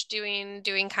research, doing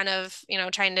kind of,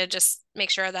 trying to just make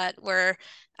sure that we're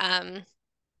um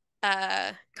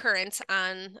current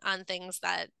on things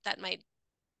that might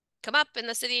come up in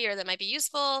the city or that might be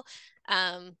useful.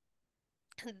 Um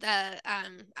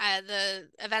the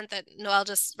event that Noel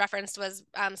just referenced was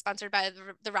sponsored by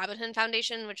the Robin Hood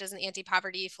Foundation, which is an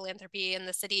anti-poverty philanthropy in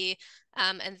the city.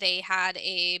 And they had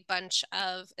a bunch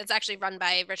of, it's actually run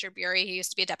by Richard Bury, who used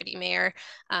to be a deputy mayor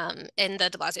in the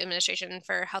de Blasio administration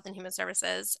for Health and Human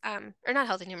Services, or not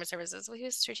Health and Human Services. Well, he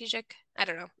was strategic. I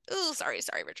don't know. Oh, sorry,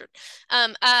 Richard.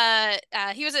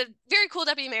 He was a very cool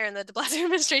deputy mayor in the de Blasio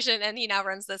administration, and he now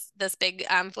runs this big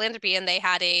philanthropy. And they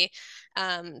had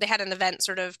an event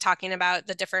sort of talking about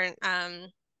the different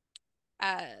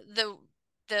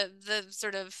the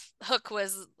sort of hook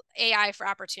was AI for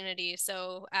opportunity.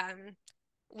 So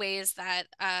ways that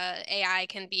AI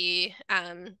can be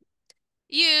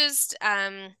used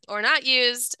or not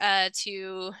used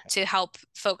to help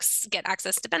folks get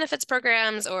access to benefits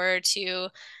programs, or to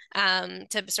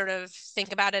sort of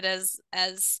think about it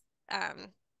as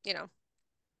you know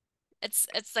it's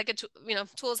like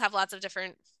tools have lots of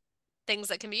different things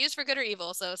that can be used for good or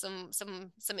evil. So some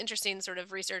interesting sort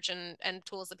of research and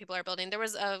tools that people are building. There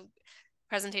was a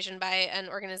presentation by an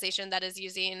organization that is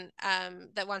using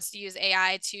that wants to use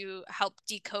AI to help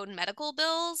decode medical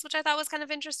bills, which I thought was kind of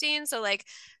interesting. So like,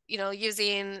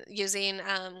 using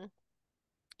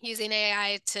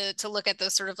AI to look at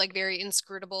those sort of like very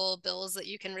inscrutable bills that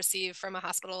you can receive from a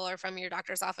hospital or from your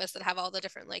doctor's office that have all the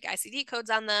different like ICD codes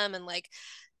on them, and like,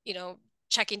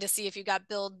 checking to see if you got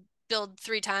billed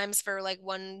 3 times for like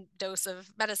one dose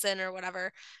of medicine or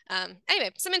whatever.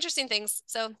 Anyway, some interesting things.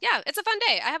 So yeah, it's a fun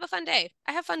day. I have a fun day.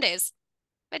 I have fun days.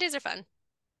 My days are fun.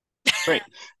 Great.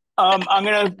 I'm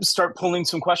going to start pulling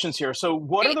some questions here. So,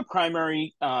 what are Great. the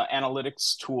primary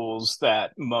analytics tools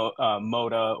that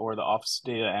MODA, or the Office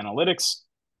of Data Analytics,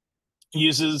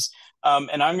 uses?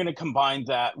 And I'm going to combine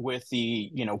that with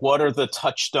what are the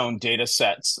touchstone data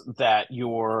sets that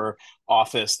your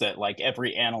office, that like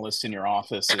every analyst in your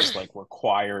office is like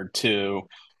required to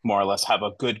more or less have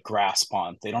a good grasp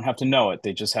on? They don't have to know it,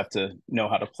 they just have to know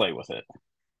how to play with it.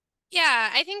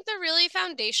 Yeah, I think the really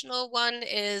foundational one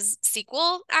is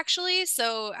SQL, actually.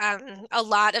 So, a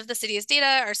lot of the city's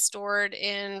data are stored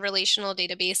in relational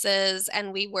databases,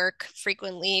 and we work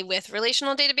frequently with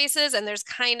relational databases. And there's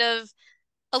kind of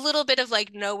a little bit of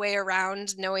like no way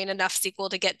around knowing enough SQL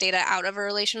to get data out of a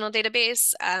relational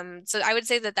database. So I would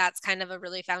say that that's kind of a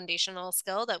really foundational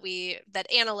skill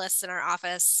that analysts in our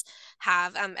office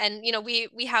have. And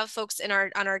we have folks on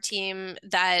our team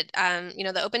that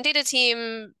the open data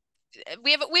team,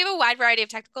 we have a wide variety of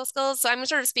technical skills. So I'm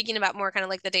sort of speaking about more kind of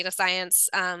like the data science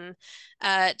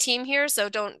team here. So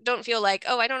don't feel like,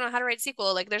 oh, I don't know how to write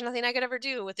SQL. Like there's nothing I could ever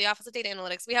do with the Office of Data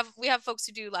Analytics. We have folks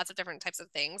who do lots of different types of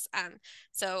things.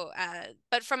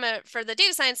 But for the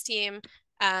data science team,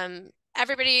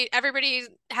 everybody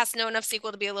has to know enough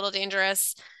SQL to be a little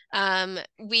dangerous.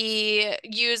 We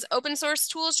use open source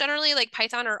tools generally, like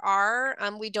Python or R.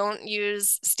 We don't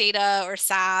use Stata or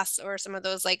SAS or some of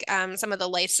those like some of the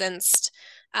licensed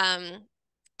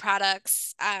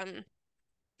products.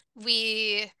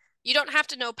 We you don't have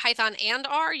to know Python and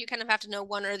R. You kind of have to know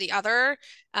one or the other.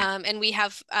 And we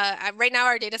have right now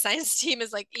our data science team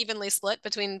is like evenly split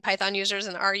between Python users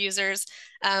and R users.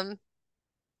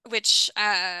 Which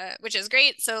is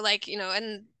great. So like,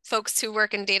 and folks who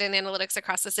work in data and analytics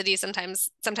across the city, sometimes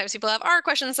people have R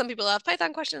questions, some people have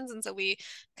Python questions, and so we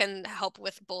can help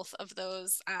with both of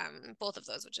those,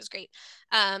 which is great.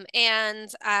 And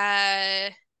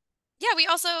yeah, we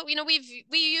also,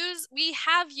 we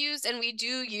have used and we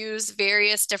do use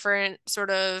various different sort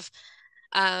of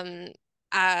um,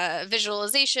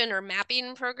 visualization or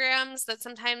mapping programs that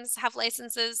sometimes have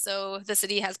licenses. So the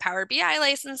city has Power BI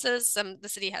licenses, the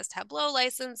city has Tableau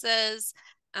licenses.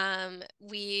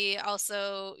 We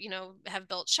also, have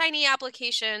built Shiny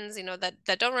applications,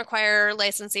 that don't require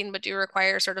licensing but do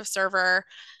require sort of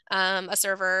a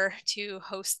server to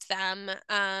host them.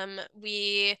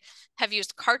 We have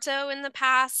used Carto in the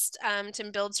past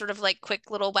to build sort of like quick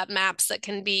little web maps that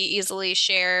can be easily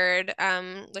shared,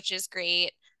 which is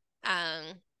great.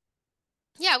 Um,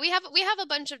 yeah, we have a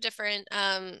bunch of different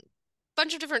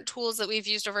tools that we've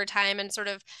used over time and sort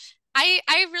of I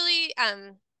really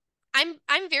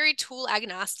I'm very tool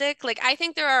agnostic. Like I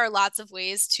think there are lots of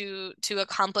ways to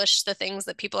accomplish the things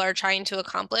that people are trying to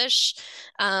accomplish.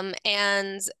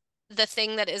 And the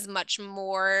thing that is much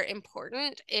more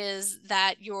important is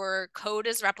that your code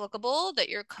is replicable, that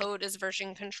your code is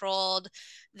version controlled,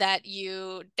 that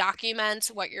you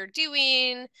document what you're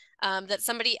doing, that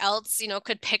somebody else,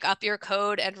 could pick up your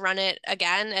code and run it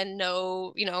again and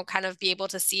know, kind of be able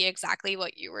to see exactly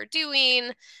what you were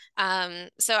doing.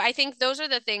 So I think those are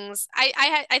the things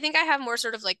I think I have more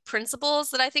sort of like principles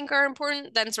that I think are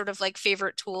important than sort of like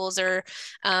favorite tools or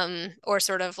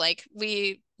sort of like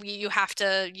you have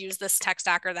to use this tech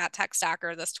stack or that tech stack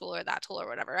or this tool or that tool or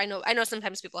whatever. I know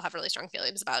sometimes people have really strong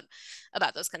feelings about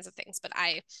those kinds of things, but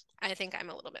I think I'm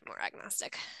a little bit more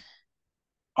agnostic.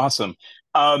 Awesome.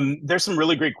 There's some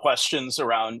really great questions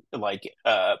around like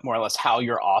more or less how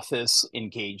your office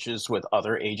engages with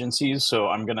other agencies. So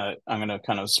I'm gonna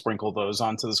kind of sprinkle those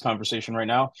onto this conversation right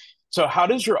now. So how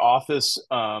does your office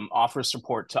offer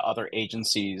support to other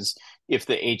agencies if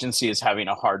the agency is having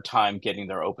a hard time getting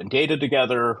their open data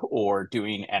together or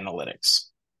doing analytics?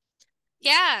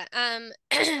 Yeah,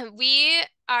 we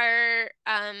are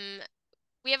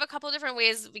we have a couple different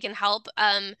ways we can help.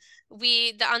 On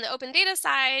the open data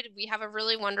side, we have a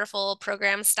really wonderful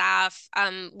program staff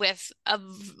with a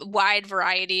wide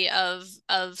variety of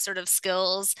sort of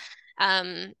skills.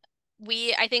 Um,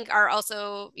 we, I think, are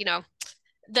also,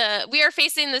 we are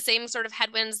facing the same sort of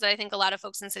headwinds that I think a lot of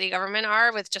folks in city government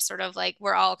are with just sort of like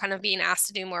we're all kind of being asked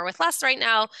to do more with less right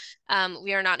now.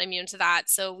 We are not immune to that.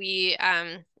 So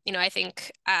I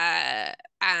think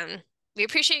we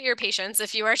appreciate your patience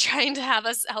if you are trying to have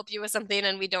us help you with something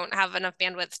and we don't have enough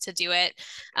bandwidth to do it.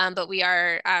 But we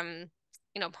are,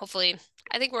 hopefully,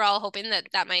 I think we're all hoping that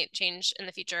that might change in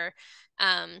the future.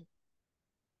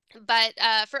 But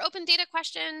for open data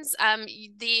questions,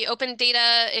 the open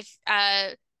data,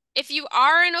 if you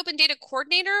are an open data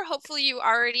coordinator, hopefully you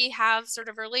already have sort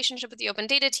of a relationship with the open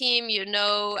data team. You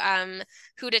know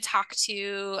who to talk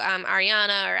to,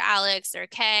 Ariana or Alex or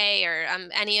Kay or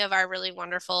any of our really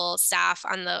wonderful staff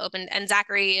on the open. And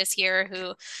Zachary is here,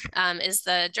 who is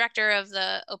the director of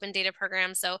the open data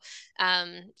program. So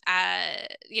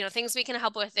things we can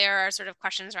help with there are sort of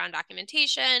questions around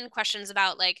documentation, questions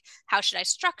about like how should I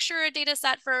structure a data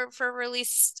set for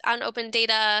release on open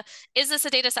data? Is this a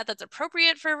data set that's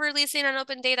appropriate for releasing on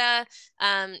open data?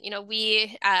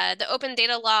 The open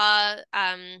data law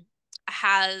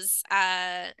has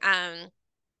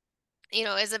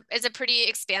is a pretty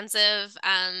expansive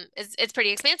it's pretty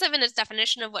expansive in its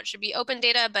definition of what should be open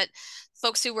data, but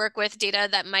folks who work with data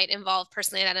that might involve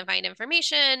personally identified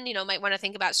information, might want to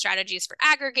think about strategies for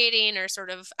aggregating or sort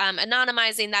of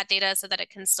anonymizing that data so that it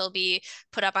can still be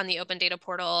put up on the open data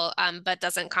portal, but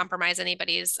doesn't compromise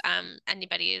anybody's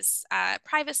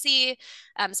privacy.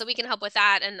 So we can help with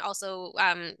that. And also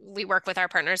we work with our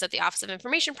partners at the Office of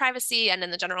Information Privacy and in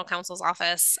the General Counsel's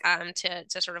office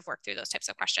to sort of work through those types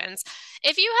of questions.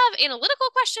 If you have analytical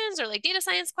questions or like data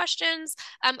science questions,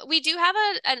 we do have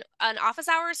an office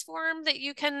hours form that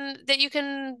you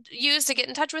can use to get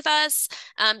in touch with us.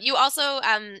 You also,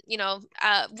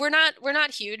 we're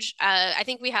not huge. I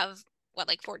think we have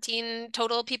like 14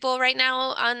 total people right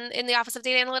now in the Office of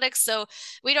Data Analytics. So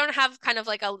we don't have kind of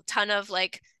like a ton of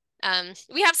like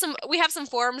we have some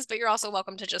forms, but you're also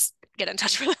welcome to just get in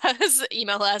touch with us,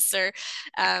 email us, or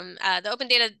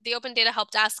the open data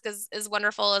help desk is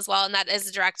wonderful as well, and that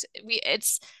is direct.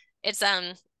 It's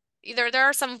there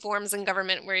are some forms in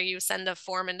government where you send a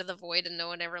form into the void and no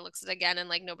one ever looks at it again, and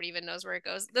like nobody even knows where it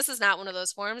goes. This is not one of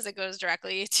those forms. It goes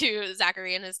directly to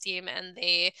Zachary and his team, and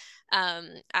they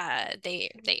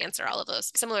answer all of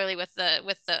those. Similarly with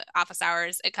the office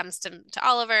hours, it comes to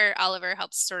Oliver. Oliver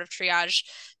helps sort of triage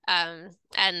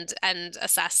and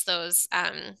assess those,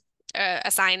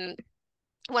 assign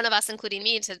one of us, including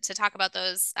me, to talk about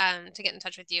those, to get in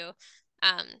touch with you.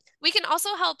 Um, we can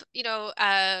also help, we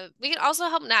can also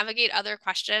help navigate other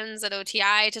questions at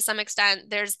OTI to some extent.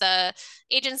 There's the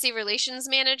agency relations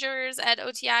managers at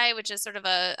OTI, which is sort of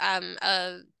a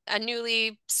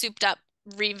newly souped up,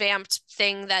 revamped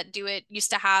thing that Do It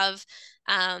used to have.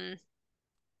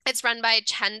 It's run by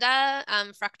Chenda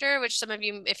Fruchter, which some of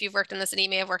you, if you've worked in the city,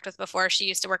 may have worked with before. She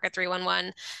used to work at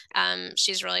 311.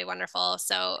 She's really wonderful.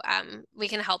 So we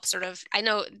can help sort of, I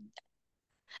know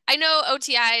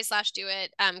OTI / Do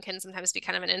It can sometimes be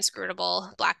kind of an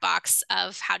inscrutable black box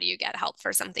of how do you get help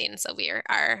for something. So we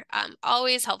are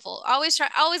always helpful,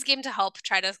 always game to help,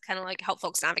 try to kind of like help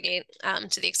folks navigate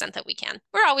to the extent that we can.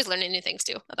 We're always learning new things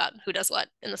too about who does what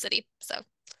in the city. So did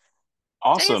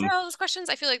I answer Awesome. all those questions?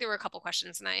 I feel like there were a couple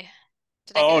questions and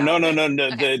did I get Oh, all no, of no, it? no, no.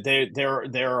 Okay.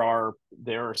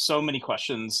 There are so many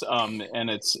questions,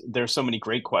 and there's so many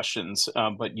great questions,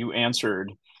 but you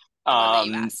answered. The one that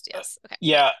you Um, asked, yes. Okay, great.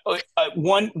 yeah,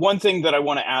 one thing that I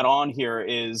want to add on here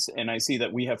is, and I see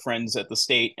that we have friends at the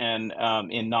state and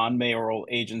in non-mayoral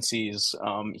agencies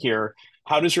here.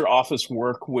 How does your office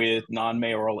work with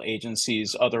non-mayoral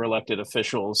agencies, other elected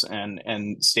officials,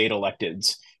 and state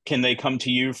electeds? Can they come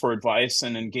to you for advice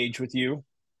and engage with you?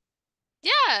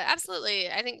 Yeah,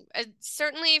 absolutely. I think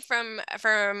certainly from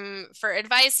for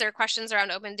advice or questions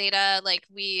around open data, like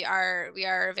we are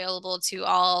available to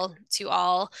all.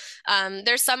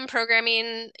 There's some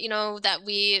programming, that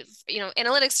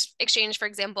analytics exchange, for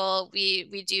example,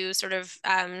 we do sort of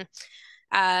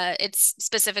it's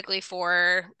specifically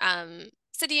for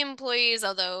city employees,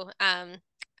 although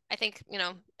I think,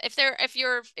 if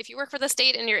you work for the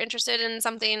state and you're interested in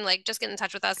something, like just get in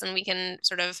touch with us and we can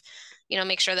sort of,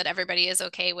 make sure that everybody is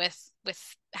okay with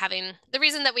having the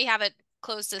reason that we have it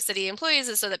closed to city employees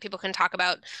is so that people can talk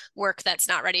about work that's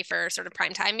not ready for sort of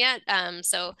prime time yet.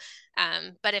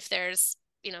 But if there's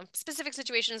specific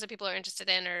situations that people are interested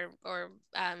in, or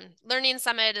learning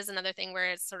summit is another thing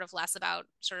where it's sort of less about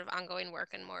sort of ongoing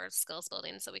work and more skills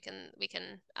building, so we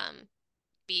can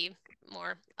be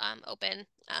more open.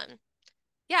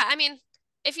 Yeah, I mean,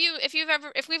 if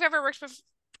we've ever worked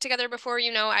together before,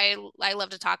 I love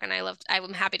to talk, and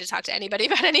I'm happy to talk to anybody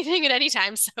about anything at any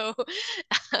time. So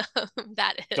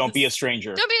that Don't be a is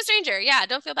stranger. don't be a stranger. Yeah,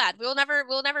 don't feel bad. We'll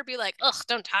never be like, ugh,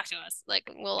 don't talk to us. Like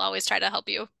we'll always try to help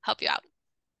you out.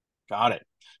 Got it.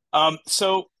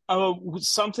 So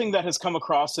something that has come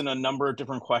across in a number of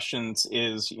different questions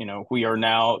is, we are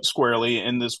now squarely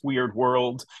in this weird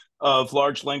world of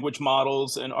large language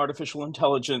models and artificial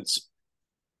intelligence.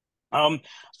 Um,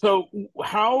 so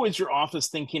how is your office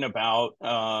thinking about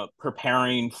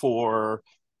preparing for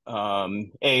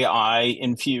AI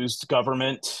infused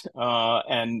government? How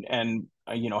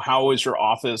is your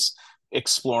office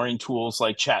exploring tools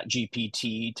like Chat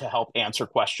GPT to help answer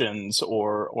questions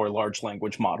or large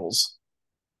language models?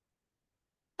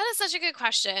 That is such a good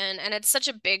question, and it's such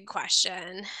a big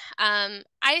question.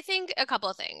 I think a couple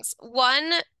of things.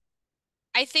 One,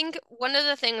 I think one of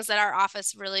the things that our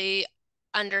office really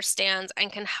understands and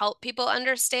can help people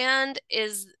understand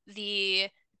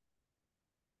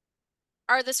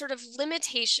are the sort of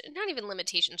limitation, not even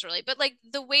limitations really, but like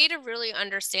the way to really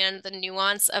understand the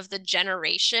nuance of the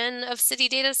generation of city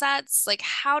data sets. Like,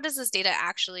 how does this data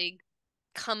actually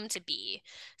come to be?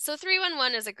 So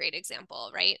 311 is a great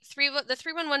example, right? The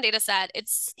 311 data set,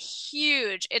 it's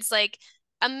huge. It's like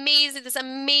this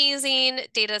amazing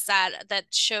data set that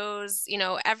shows,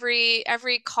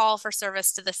 every call for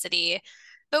service to the city.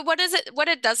 But what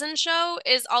it doesn't show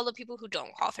is all the people who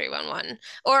don't call 311,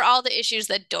 or all the issues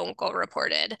that don't go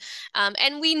reported.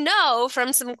 And we know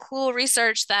from some cool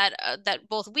research that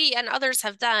both we and others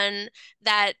have done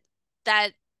that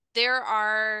that there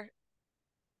are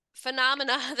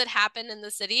phenomena that happen in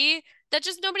the city that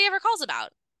just nobody ever calls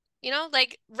about.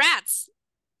 Like rats.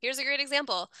 Here's a great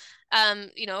example.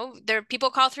 There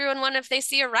people call 311 if they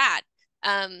see a rat.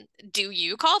 Do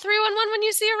you call 311 when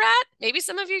you see a rat? Maybe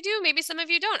some of you do, maybe some of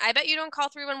you don't. I bet you don't call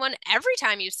 311 every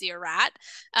time you see a rat.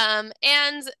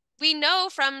 And we know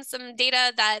from some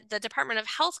data that the Department of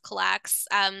Health collects,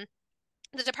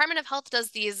 the Department of Health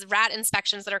does these rat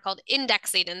inspections that are called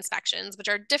indexing inspections, which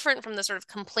are different from the sort of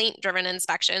complaint-driven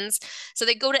inspections. So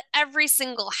they go to every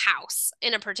single house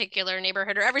in a particular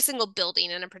neighborhood or every single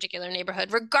building in a particular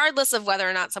neighborhood, regardless of whether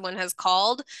or not someone has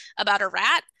called about a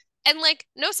rat. And like,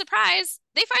 no surprise,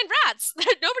 they find rats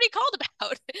that nobody called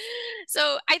about.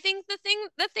 So I think the thing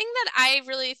that I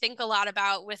really think a lot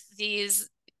about with these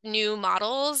new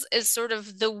models is sort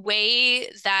of the way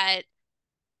that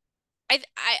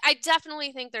I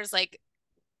definitely think there's like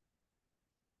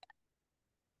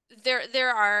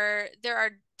there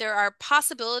are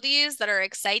possibilities that are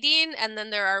exciting, and then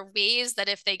there are ways that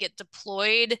if they get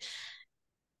deployed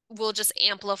will just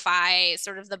amplify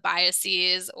sort of the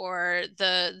biases or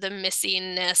the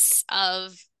missingness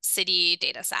of city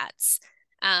data sets.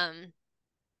 Um,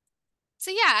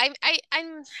 so yeah, I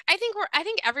think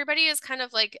everybody is kind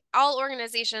of like all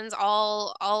organizations,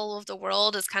 all of the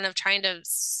world is kind of trying to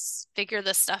figure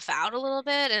this stuff out a little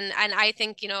bit, and I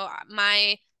think,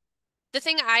 my the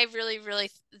thing I really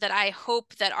that I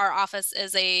hope that our office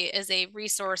is a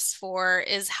resource for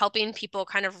is helping people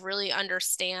kind of really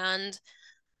understand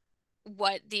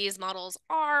what these models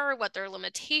are, what their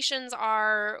limitations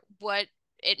are, what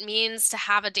it means to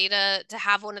have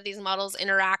one of these models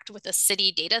interact with a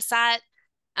city data set,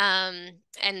 and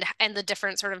the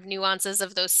different sort of nuances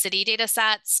of those city data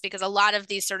sets, because a lot of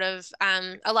these sort of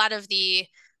a lot of the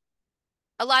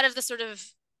sort of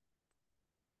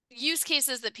use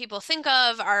cases that people think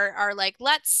of are like,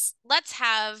 let's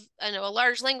have a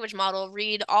large language model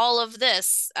read all of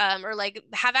this, or like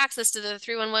have access to the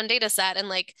 311 data set and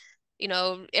like,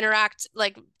 interact,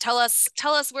 like tell us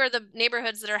where the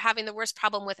neighborhoods that are having the worst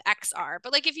problem with X are.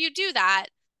 But like if you do that,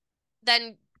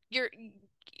 then you're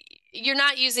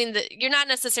not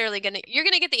necessarily you're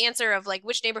gonna get the answer of like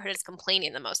which neighborhood is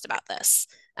complaining the most about this,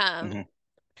 um, Mm-hmm.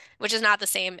 which is not the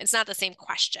same. It's not the same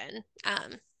question.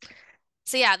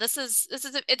 So yeah,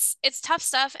 it's tough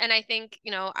stuff, and I think,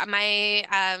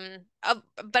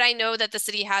 but I know that the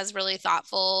city has really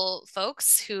thoughtful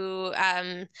folks who,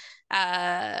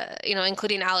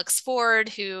 including Alex Ford,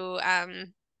 who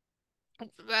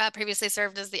previously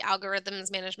served as the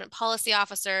algorithms management policy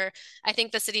officer. I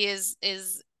think the city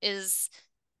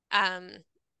um,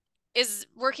 is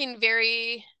working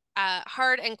very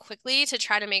hard and quickly to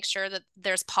try to make sure that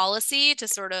there's policy to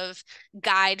sort of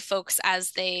guide folks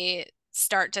as they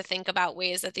start to think about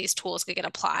ways that these tools could get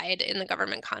applied in the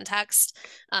government context,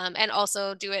 and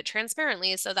also do it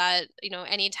transparently so that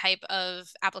any type of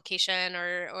application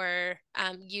or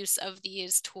use of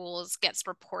these tools gets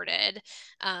reported.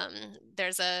 Um, there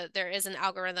is an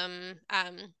algorithm.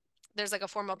 There's like a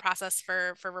formal process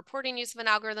for reporting use of an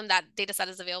algorithm. That data set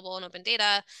is available in open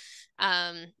data.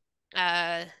 Um,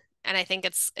 uh, and I think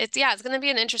it's going to be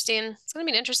an interesting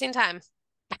time.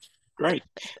 Great.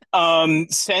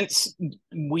 Since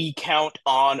we count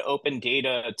on open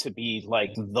data to be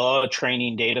like the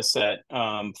training data set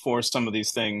for some of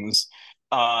these things,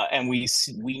 and we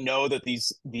know that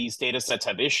these data sets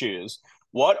have issues,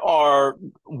 what are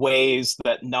ways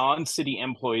that non-city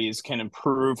employees can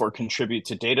improve or contribute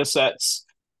to data sets?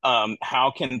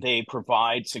 How can they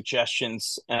provide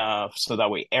suggestions so that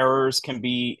way errors can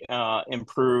be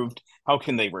improved? How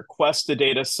can they request a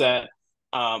data set?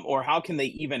 Or how can they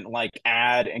even like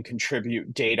add and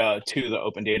contribute data to the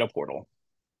open data portal?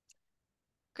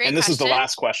 Great And this is the question.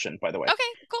 last question, by the way. Okay,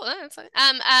 cool. That's fine.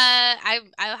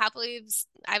 I'll happily,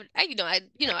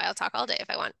 I'll talk all day if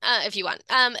I want, if you want.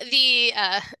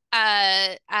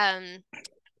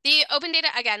 The open data,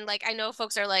 again, like I know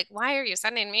folks are like, why are you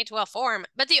sending me to a form?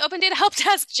 But the open data help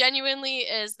desk genuinely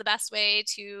is the best way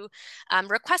to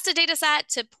request a data set,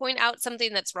 to point out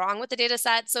something that's wrong with the data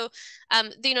set. So,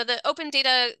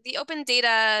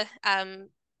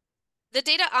 the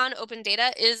data on open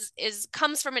data is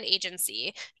comes from an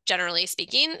agency, generally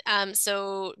speaking.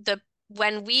 So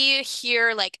when we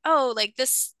hear like, oh, like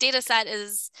this data set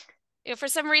is, for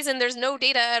some reason, there's no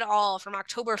data at all from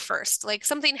October 1st. Like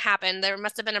something happened. There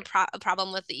must have been a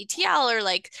problem with the ETL, or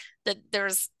like that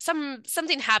there's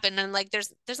something happened, and like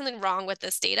there's something wrong with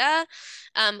this data.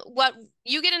 What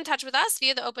you get in touch with us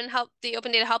via the Open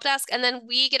Data Help Desk, and then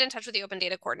we get in touch with the Open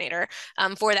Data Coordinator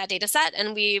for that data set,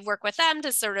 and we work with them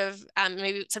to sort of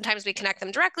maybe sometimes we connect them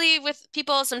directly with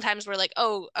people. Sometimes we're like,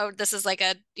 oh, this is like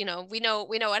we know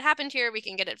what happened here. We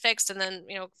can get it fixed, and then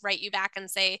write you back and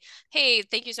say, hey,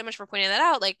 thank you so much for pointing that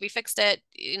out. Like we fixed it.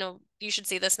 You should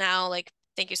see this now. Like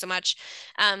thank you so much.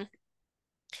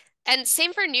 And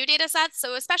same for new data sets.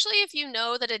 So especially if you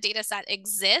know that a data set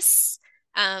exists,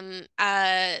 and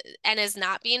is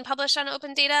not being published on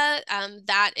open data,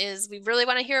 we really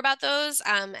want to hear about those.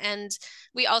 And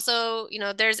we also,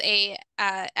 there's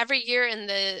every year in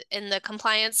the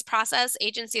compliance process,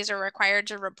 agencies are required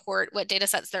to report what data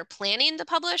sets they're planning to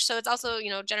publish. So it's also,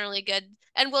 generally good.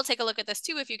 And we'll take a look at this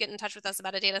too if you get in touch with us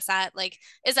about a data set. Like,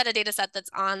 is that a data set that's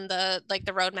on the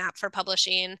roadmap for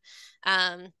publishing?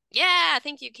 Yeah,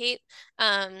 thank you, Kate.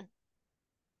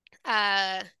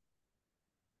 Uh,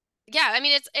 yeah, I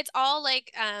mean it's all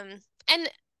and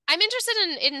I'm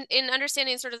interested in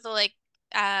understanding sort of the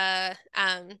uh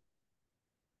um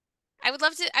I would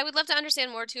love to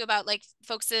understand more too about like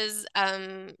folks's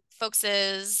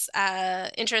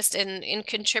interest in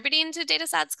contributing to data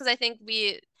sets, because I think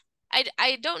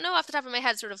I don't know off the top of my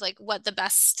head sort of like what the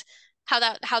best how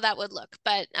that would look,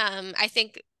 but I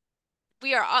think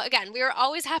we are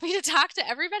always happy to talk to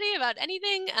everybody about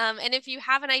anything. And if you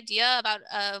have an idea about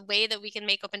a way that we can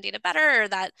make open data better, or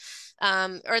that,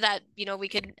 we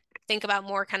could think about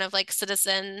more kind of like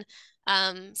citizen-led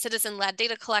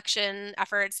data collection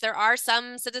efforts. There are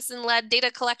some citizen-led data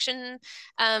collections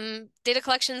on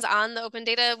the open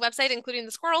data website, including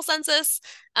the squirrel census.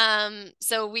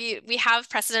 So we have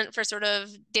precedent for sort of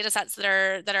data sets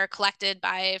that are collected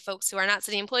by folks who are not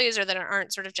city employees or that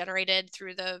aren't sort of generated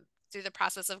through the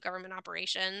process of government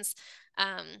operations.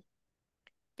 But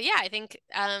yeah, I think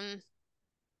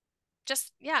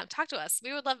just yeah, talk to us.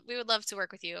 We would love to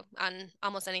work with you on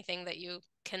almost anything that you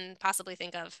can possibly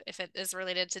think of if it is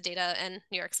related to data in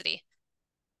New York City.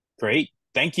 Great.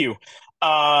 Thank you.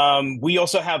 We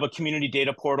also have a community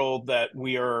data portal that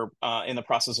we are in the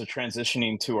process of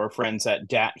transitioning to our friends at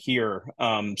DAT here.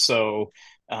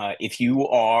 If you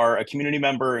are a community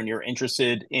member and you're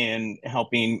interested in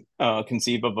helping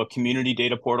conceive of a community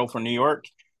data portal for New York,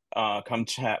 come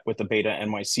chat with the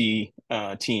BetaNYC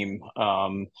team.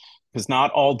 Because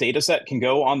not all data set can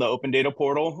go on the open data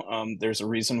portal. There's a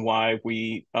reason why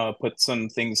we put some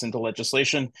things into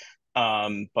legislation.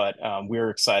 But we're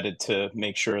excited to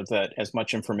make sure that as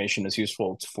much information is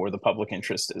useful for the public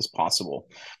interest as possible.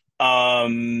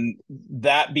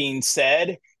 That being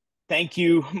said, thank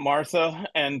you, Martha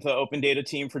and the Open Data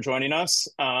team for joining us.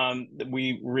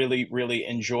 We really, really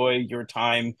enjoy your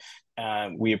time.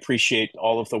 We appreciate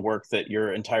all of the work that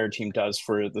your entire team does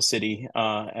for the city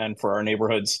and for our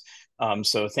neighborhoods.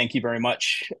 So thank you very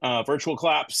much. Virtual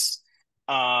claps.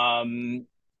 I'm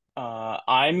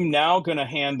now going to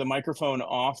hand the microphone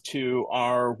off to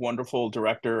our wonderful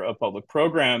Director of Public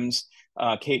Programs,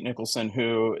 Kate Nicholson,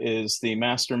 who is the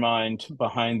mastermind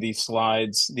behind these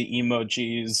slides, the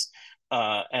emojis,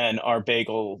 and our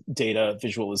bagel data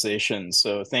visualization.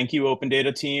 So thank you, Open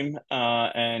Data team.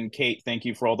 And Kate, thank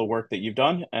you for all the work that you've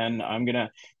done. And I'm going to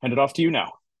hand it off to you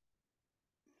now.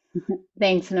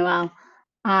 Thanks, Noel.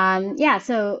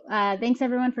 Thanks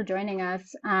everyone for joining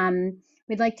us.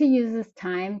 We'd like to use this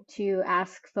time to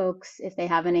ask folks if they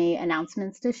have any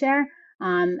announcements to share.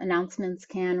 Announcements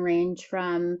can range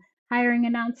from hiring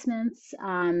announcements,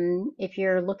 if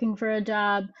you're looking for a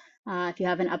job, if you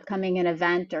have an upcoming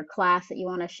event or class that you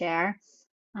want to share.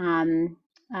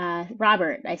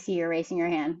 Robert, I see you're raising your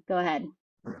hand. Go ahead.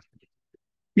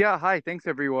 Yeah, hi, thanks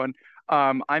everyone.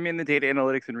 I'm in the data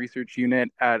analytics and research unit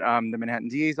at the Manhattan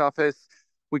DA's office.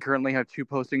 We currently have 2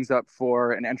 postings up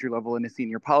for an entry level and a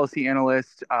senior policy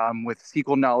analyst, with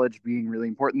SQL knowledge being really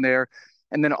important there,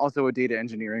 and then also a data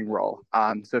engineering role.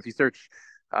 So if you search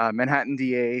Manhattan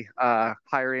DA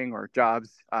hiring or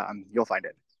jobs, you'll find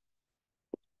it.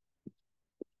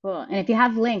 Cool. And if you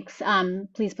have links,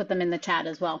 please put them in the chat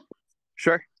as well.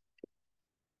 Sure.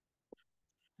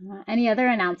 Any other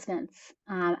announcements?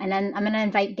 And then I'm going to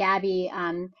invite Gabby,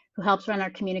 who helps run our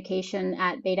communication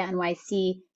at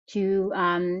BetaNYC,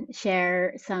 to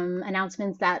share some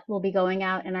announcements that will be going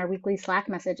out in our weekly Slack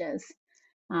messages.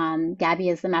 Gabby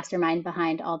is the mastermind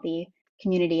behind all the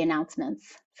community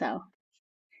announcements. So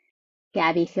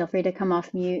Gabby, feel free to come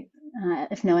off mute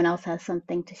if no one else has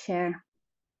something to share.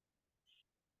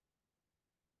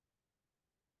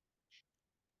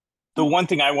 The one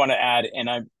thing I want to add,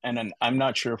 and I'm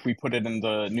not sure if we put it in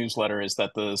the newsletter, is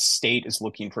that the state is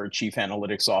looking for a chief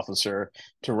analytics officer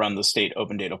to run the state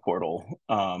open data portal.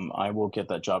 I will get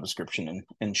that job description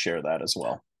and share that as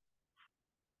well.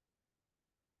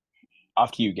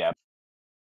 Off to you, Gab.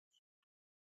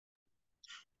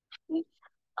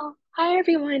 Oh, hi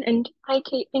everyone, and hi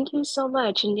Kate. Thank you so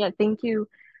much, and yeah, thank you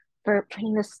for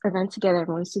putting this event together.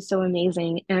 Everyone's just so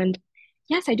amazing. And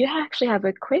yes, I do actually have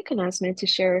a quick announcement to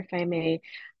share, if I may.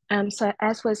 So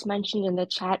as was mentioned in the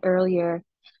chat earlier,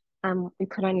 we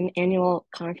put on an annual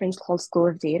conference called School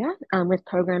of Data with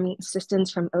programming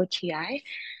assistance from OTI.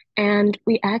 And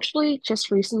we actually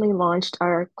just recently launched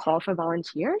our call for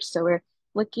volunteers. So we're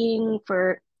looking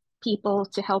for people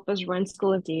to help us run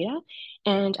School of Data,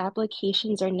 and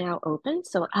applications are now open.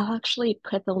 So I'll actually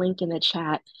put the link in the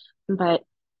chat, but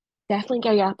definitely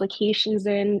get your applications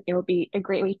in. It will be a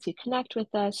great way to connect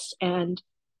with us. And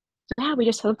yeah, we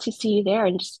just hope to see you there.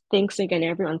 And just thanks again,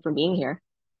 everyone, for being here.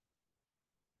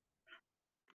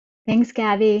 Thanks,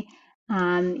 Gabby.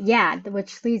 Yeah,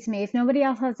 which leads me, if nobody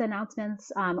else has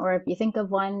announcements, or if you think of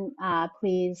one,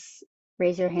 please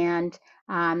raise your hand.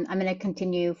 I'm going to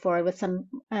continue forward with some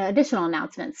additional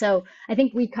announcements. So I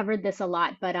think we covered this a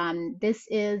lot, but this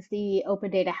is the Open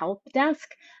Data Help Desk.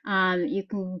 You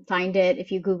can find it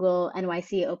if you Google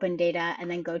NYC Open Data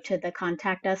and then go to the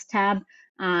Contact Us tab.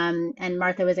 And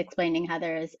Martha was explaining how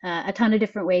there's a ton of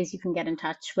different ways you can get in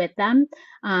touch with them.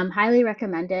 Highly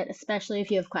recommend it, especially if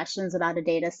you have questions about a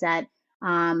data set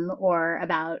or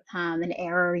about an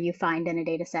error you find in a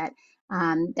data set.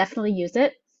 Definitely use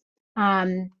it.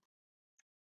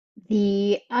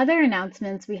 The other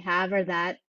announcements we have are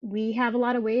that we have a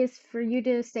lot of ways for you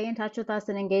to stay in touch with us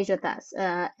and engage with us.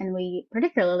 And we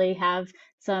particularly have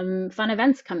some fun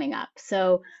events coming up.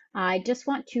 So I just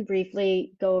want to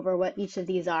briefly go over what each of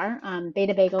these are.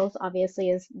 BetaBagels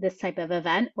obviously is this type of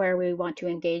event where we want to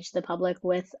engage the public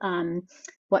with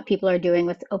what people are doing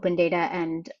with open data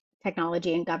and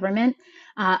technology and government.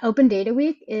 Open Data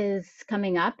Week is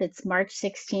coming up. It's March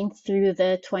 16th through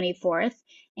the 24th.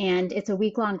 And it's a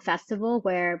week-long festival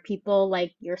where people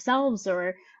like yourselves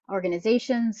or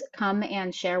organizations come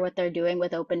and share what they're doing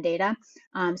with open data.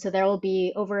 So there will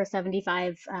be over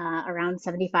 75, around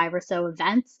 75 or so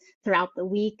events throughout the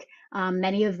week.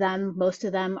 Many of them, most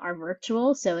of them are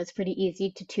virtual, so it's pretty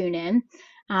easy to tune in.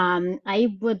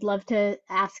 I would love to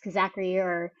ask Zachary,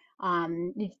 or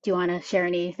do you want to share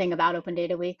anything about Open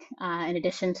Data Week in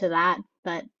addition to that?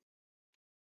 But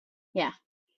yeah,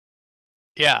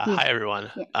 Yeah, he's, hi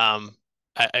everyone. yeah.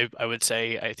 I would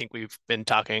say I think we've been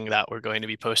talking that we're going to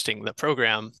be posting the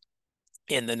program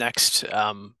in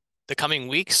the coming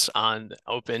weeks on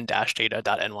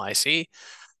open-data.nyc.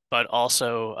 But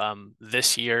also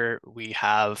this year we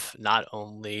have not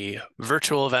only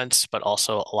virtual events, but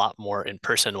also a lot more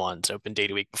in-person ones. Open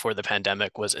Data Week before the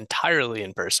pandemic was entirely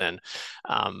in person.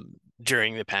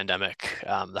 During the pandemic,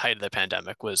 the height of the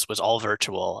pandemic was all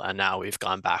virtual, and now we've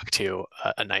gone back to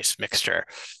a nice mixture.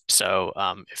 So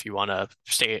if you want to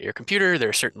stay at your computer, there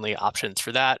are certainly options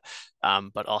for that.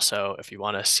 But also if you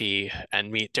want to see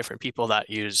and meet different people that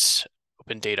use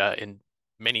open data in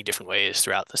many different ways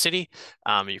throughout the city,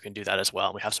 you can do that as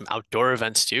well. We have some outdoor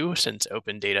events too, since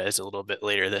open data is a little bit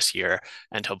later this year,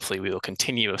 and hopefully we will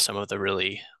continue with some of the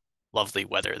really lovely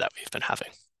weather that we've been having.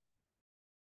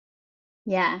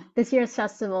 Yeah, this year's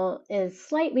festival is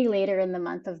slightly later in the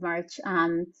month of March,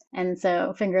 and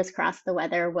so fingers crossed the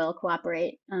weather will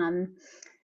cooperate.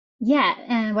 Yeah,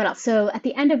 and what else? So at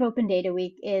the end of Open Data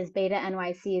Week is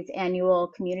BetaNYC's annual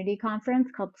community conference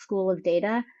called School of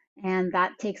Data, and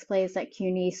that takes place at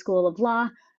CUNY School of Law.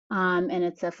 And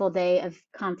it's a full day of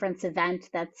conference event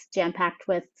that's jam-packed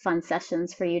with fun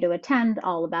sessions for you to attend,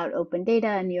 all about open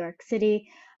data in New York City.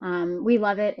 We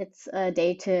love it. It's a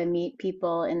day to meet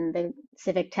people in the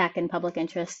civic tech and public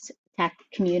interest tech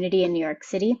community in New York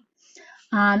City.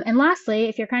 And lastly,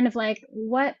 if you're kind of like,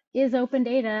 what is open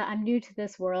data? I'm new to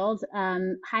this world.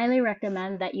 Highly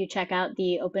recommend that you check out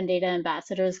the Open Data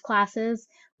Ambassadors classes.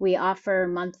 We offer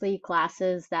monthly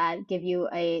classes that give you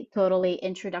a totally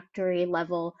introductory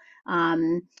level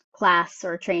class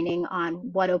or training on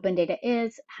what open data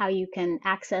is, how you can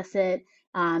access it,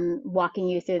 walking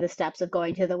you through the steps of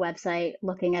going to the website,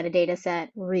 looking at a data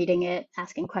set, reading it,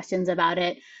 asking questions about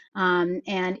it.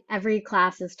 And every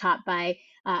class is taught by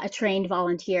a trained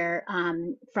volunteer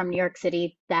from New York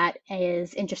City that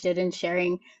is interested in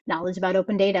sharing knowledge about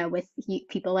open data with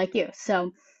people like you.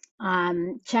 So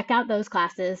check out those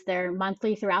classes. They're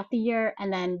monthly throughout the year,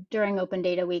 and then during Open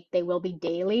Data Week, they will be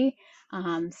daily.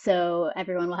 So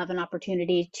everyone will have an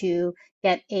opportunity to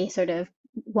get a sort of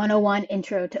 101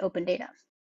 intro to open data.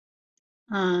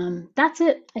 That's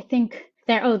it, I think.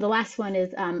 There. Oh, the last one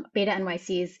is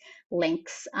BetaNYC's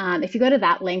links. If you go to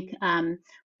that link,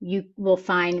 you will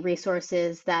find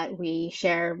resources that we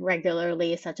share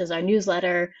regularly, such as our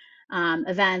newsletter,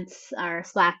 events, our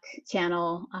Slack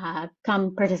channel.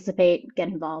 Come participate, get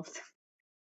involved.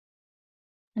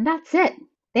 And that's it.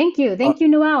 Thank you. Thank you,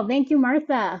 Noel. Thank you,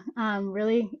 Martha.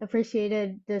 Really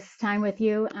appreciated this time with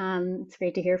you. It's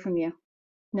great to hear from you.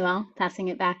 Noel, passing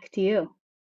it back to you.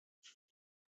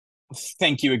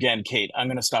 Thank you again, Kate. I'm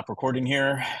going to stop recording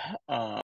here.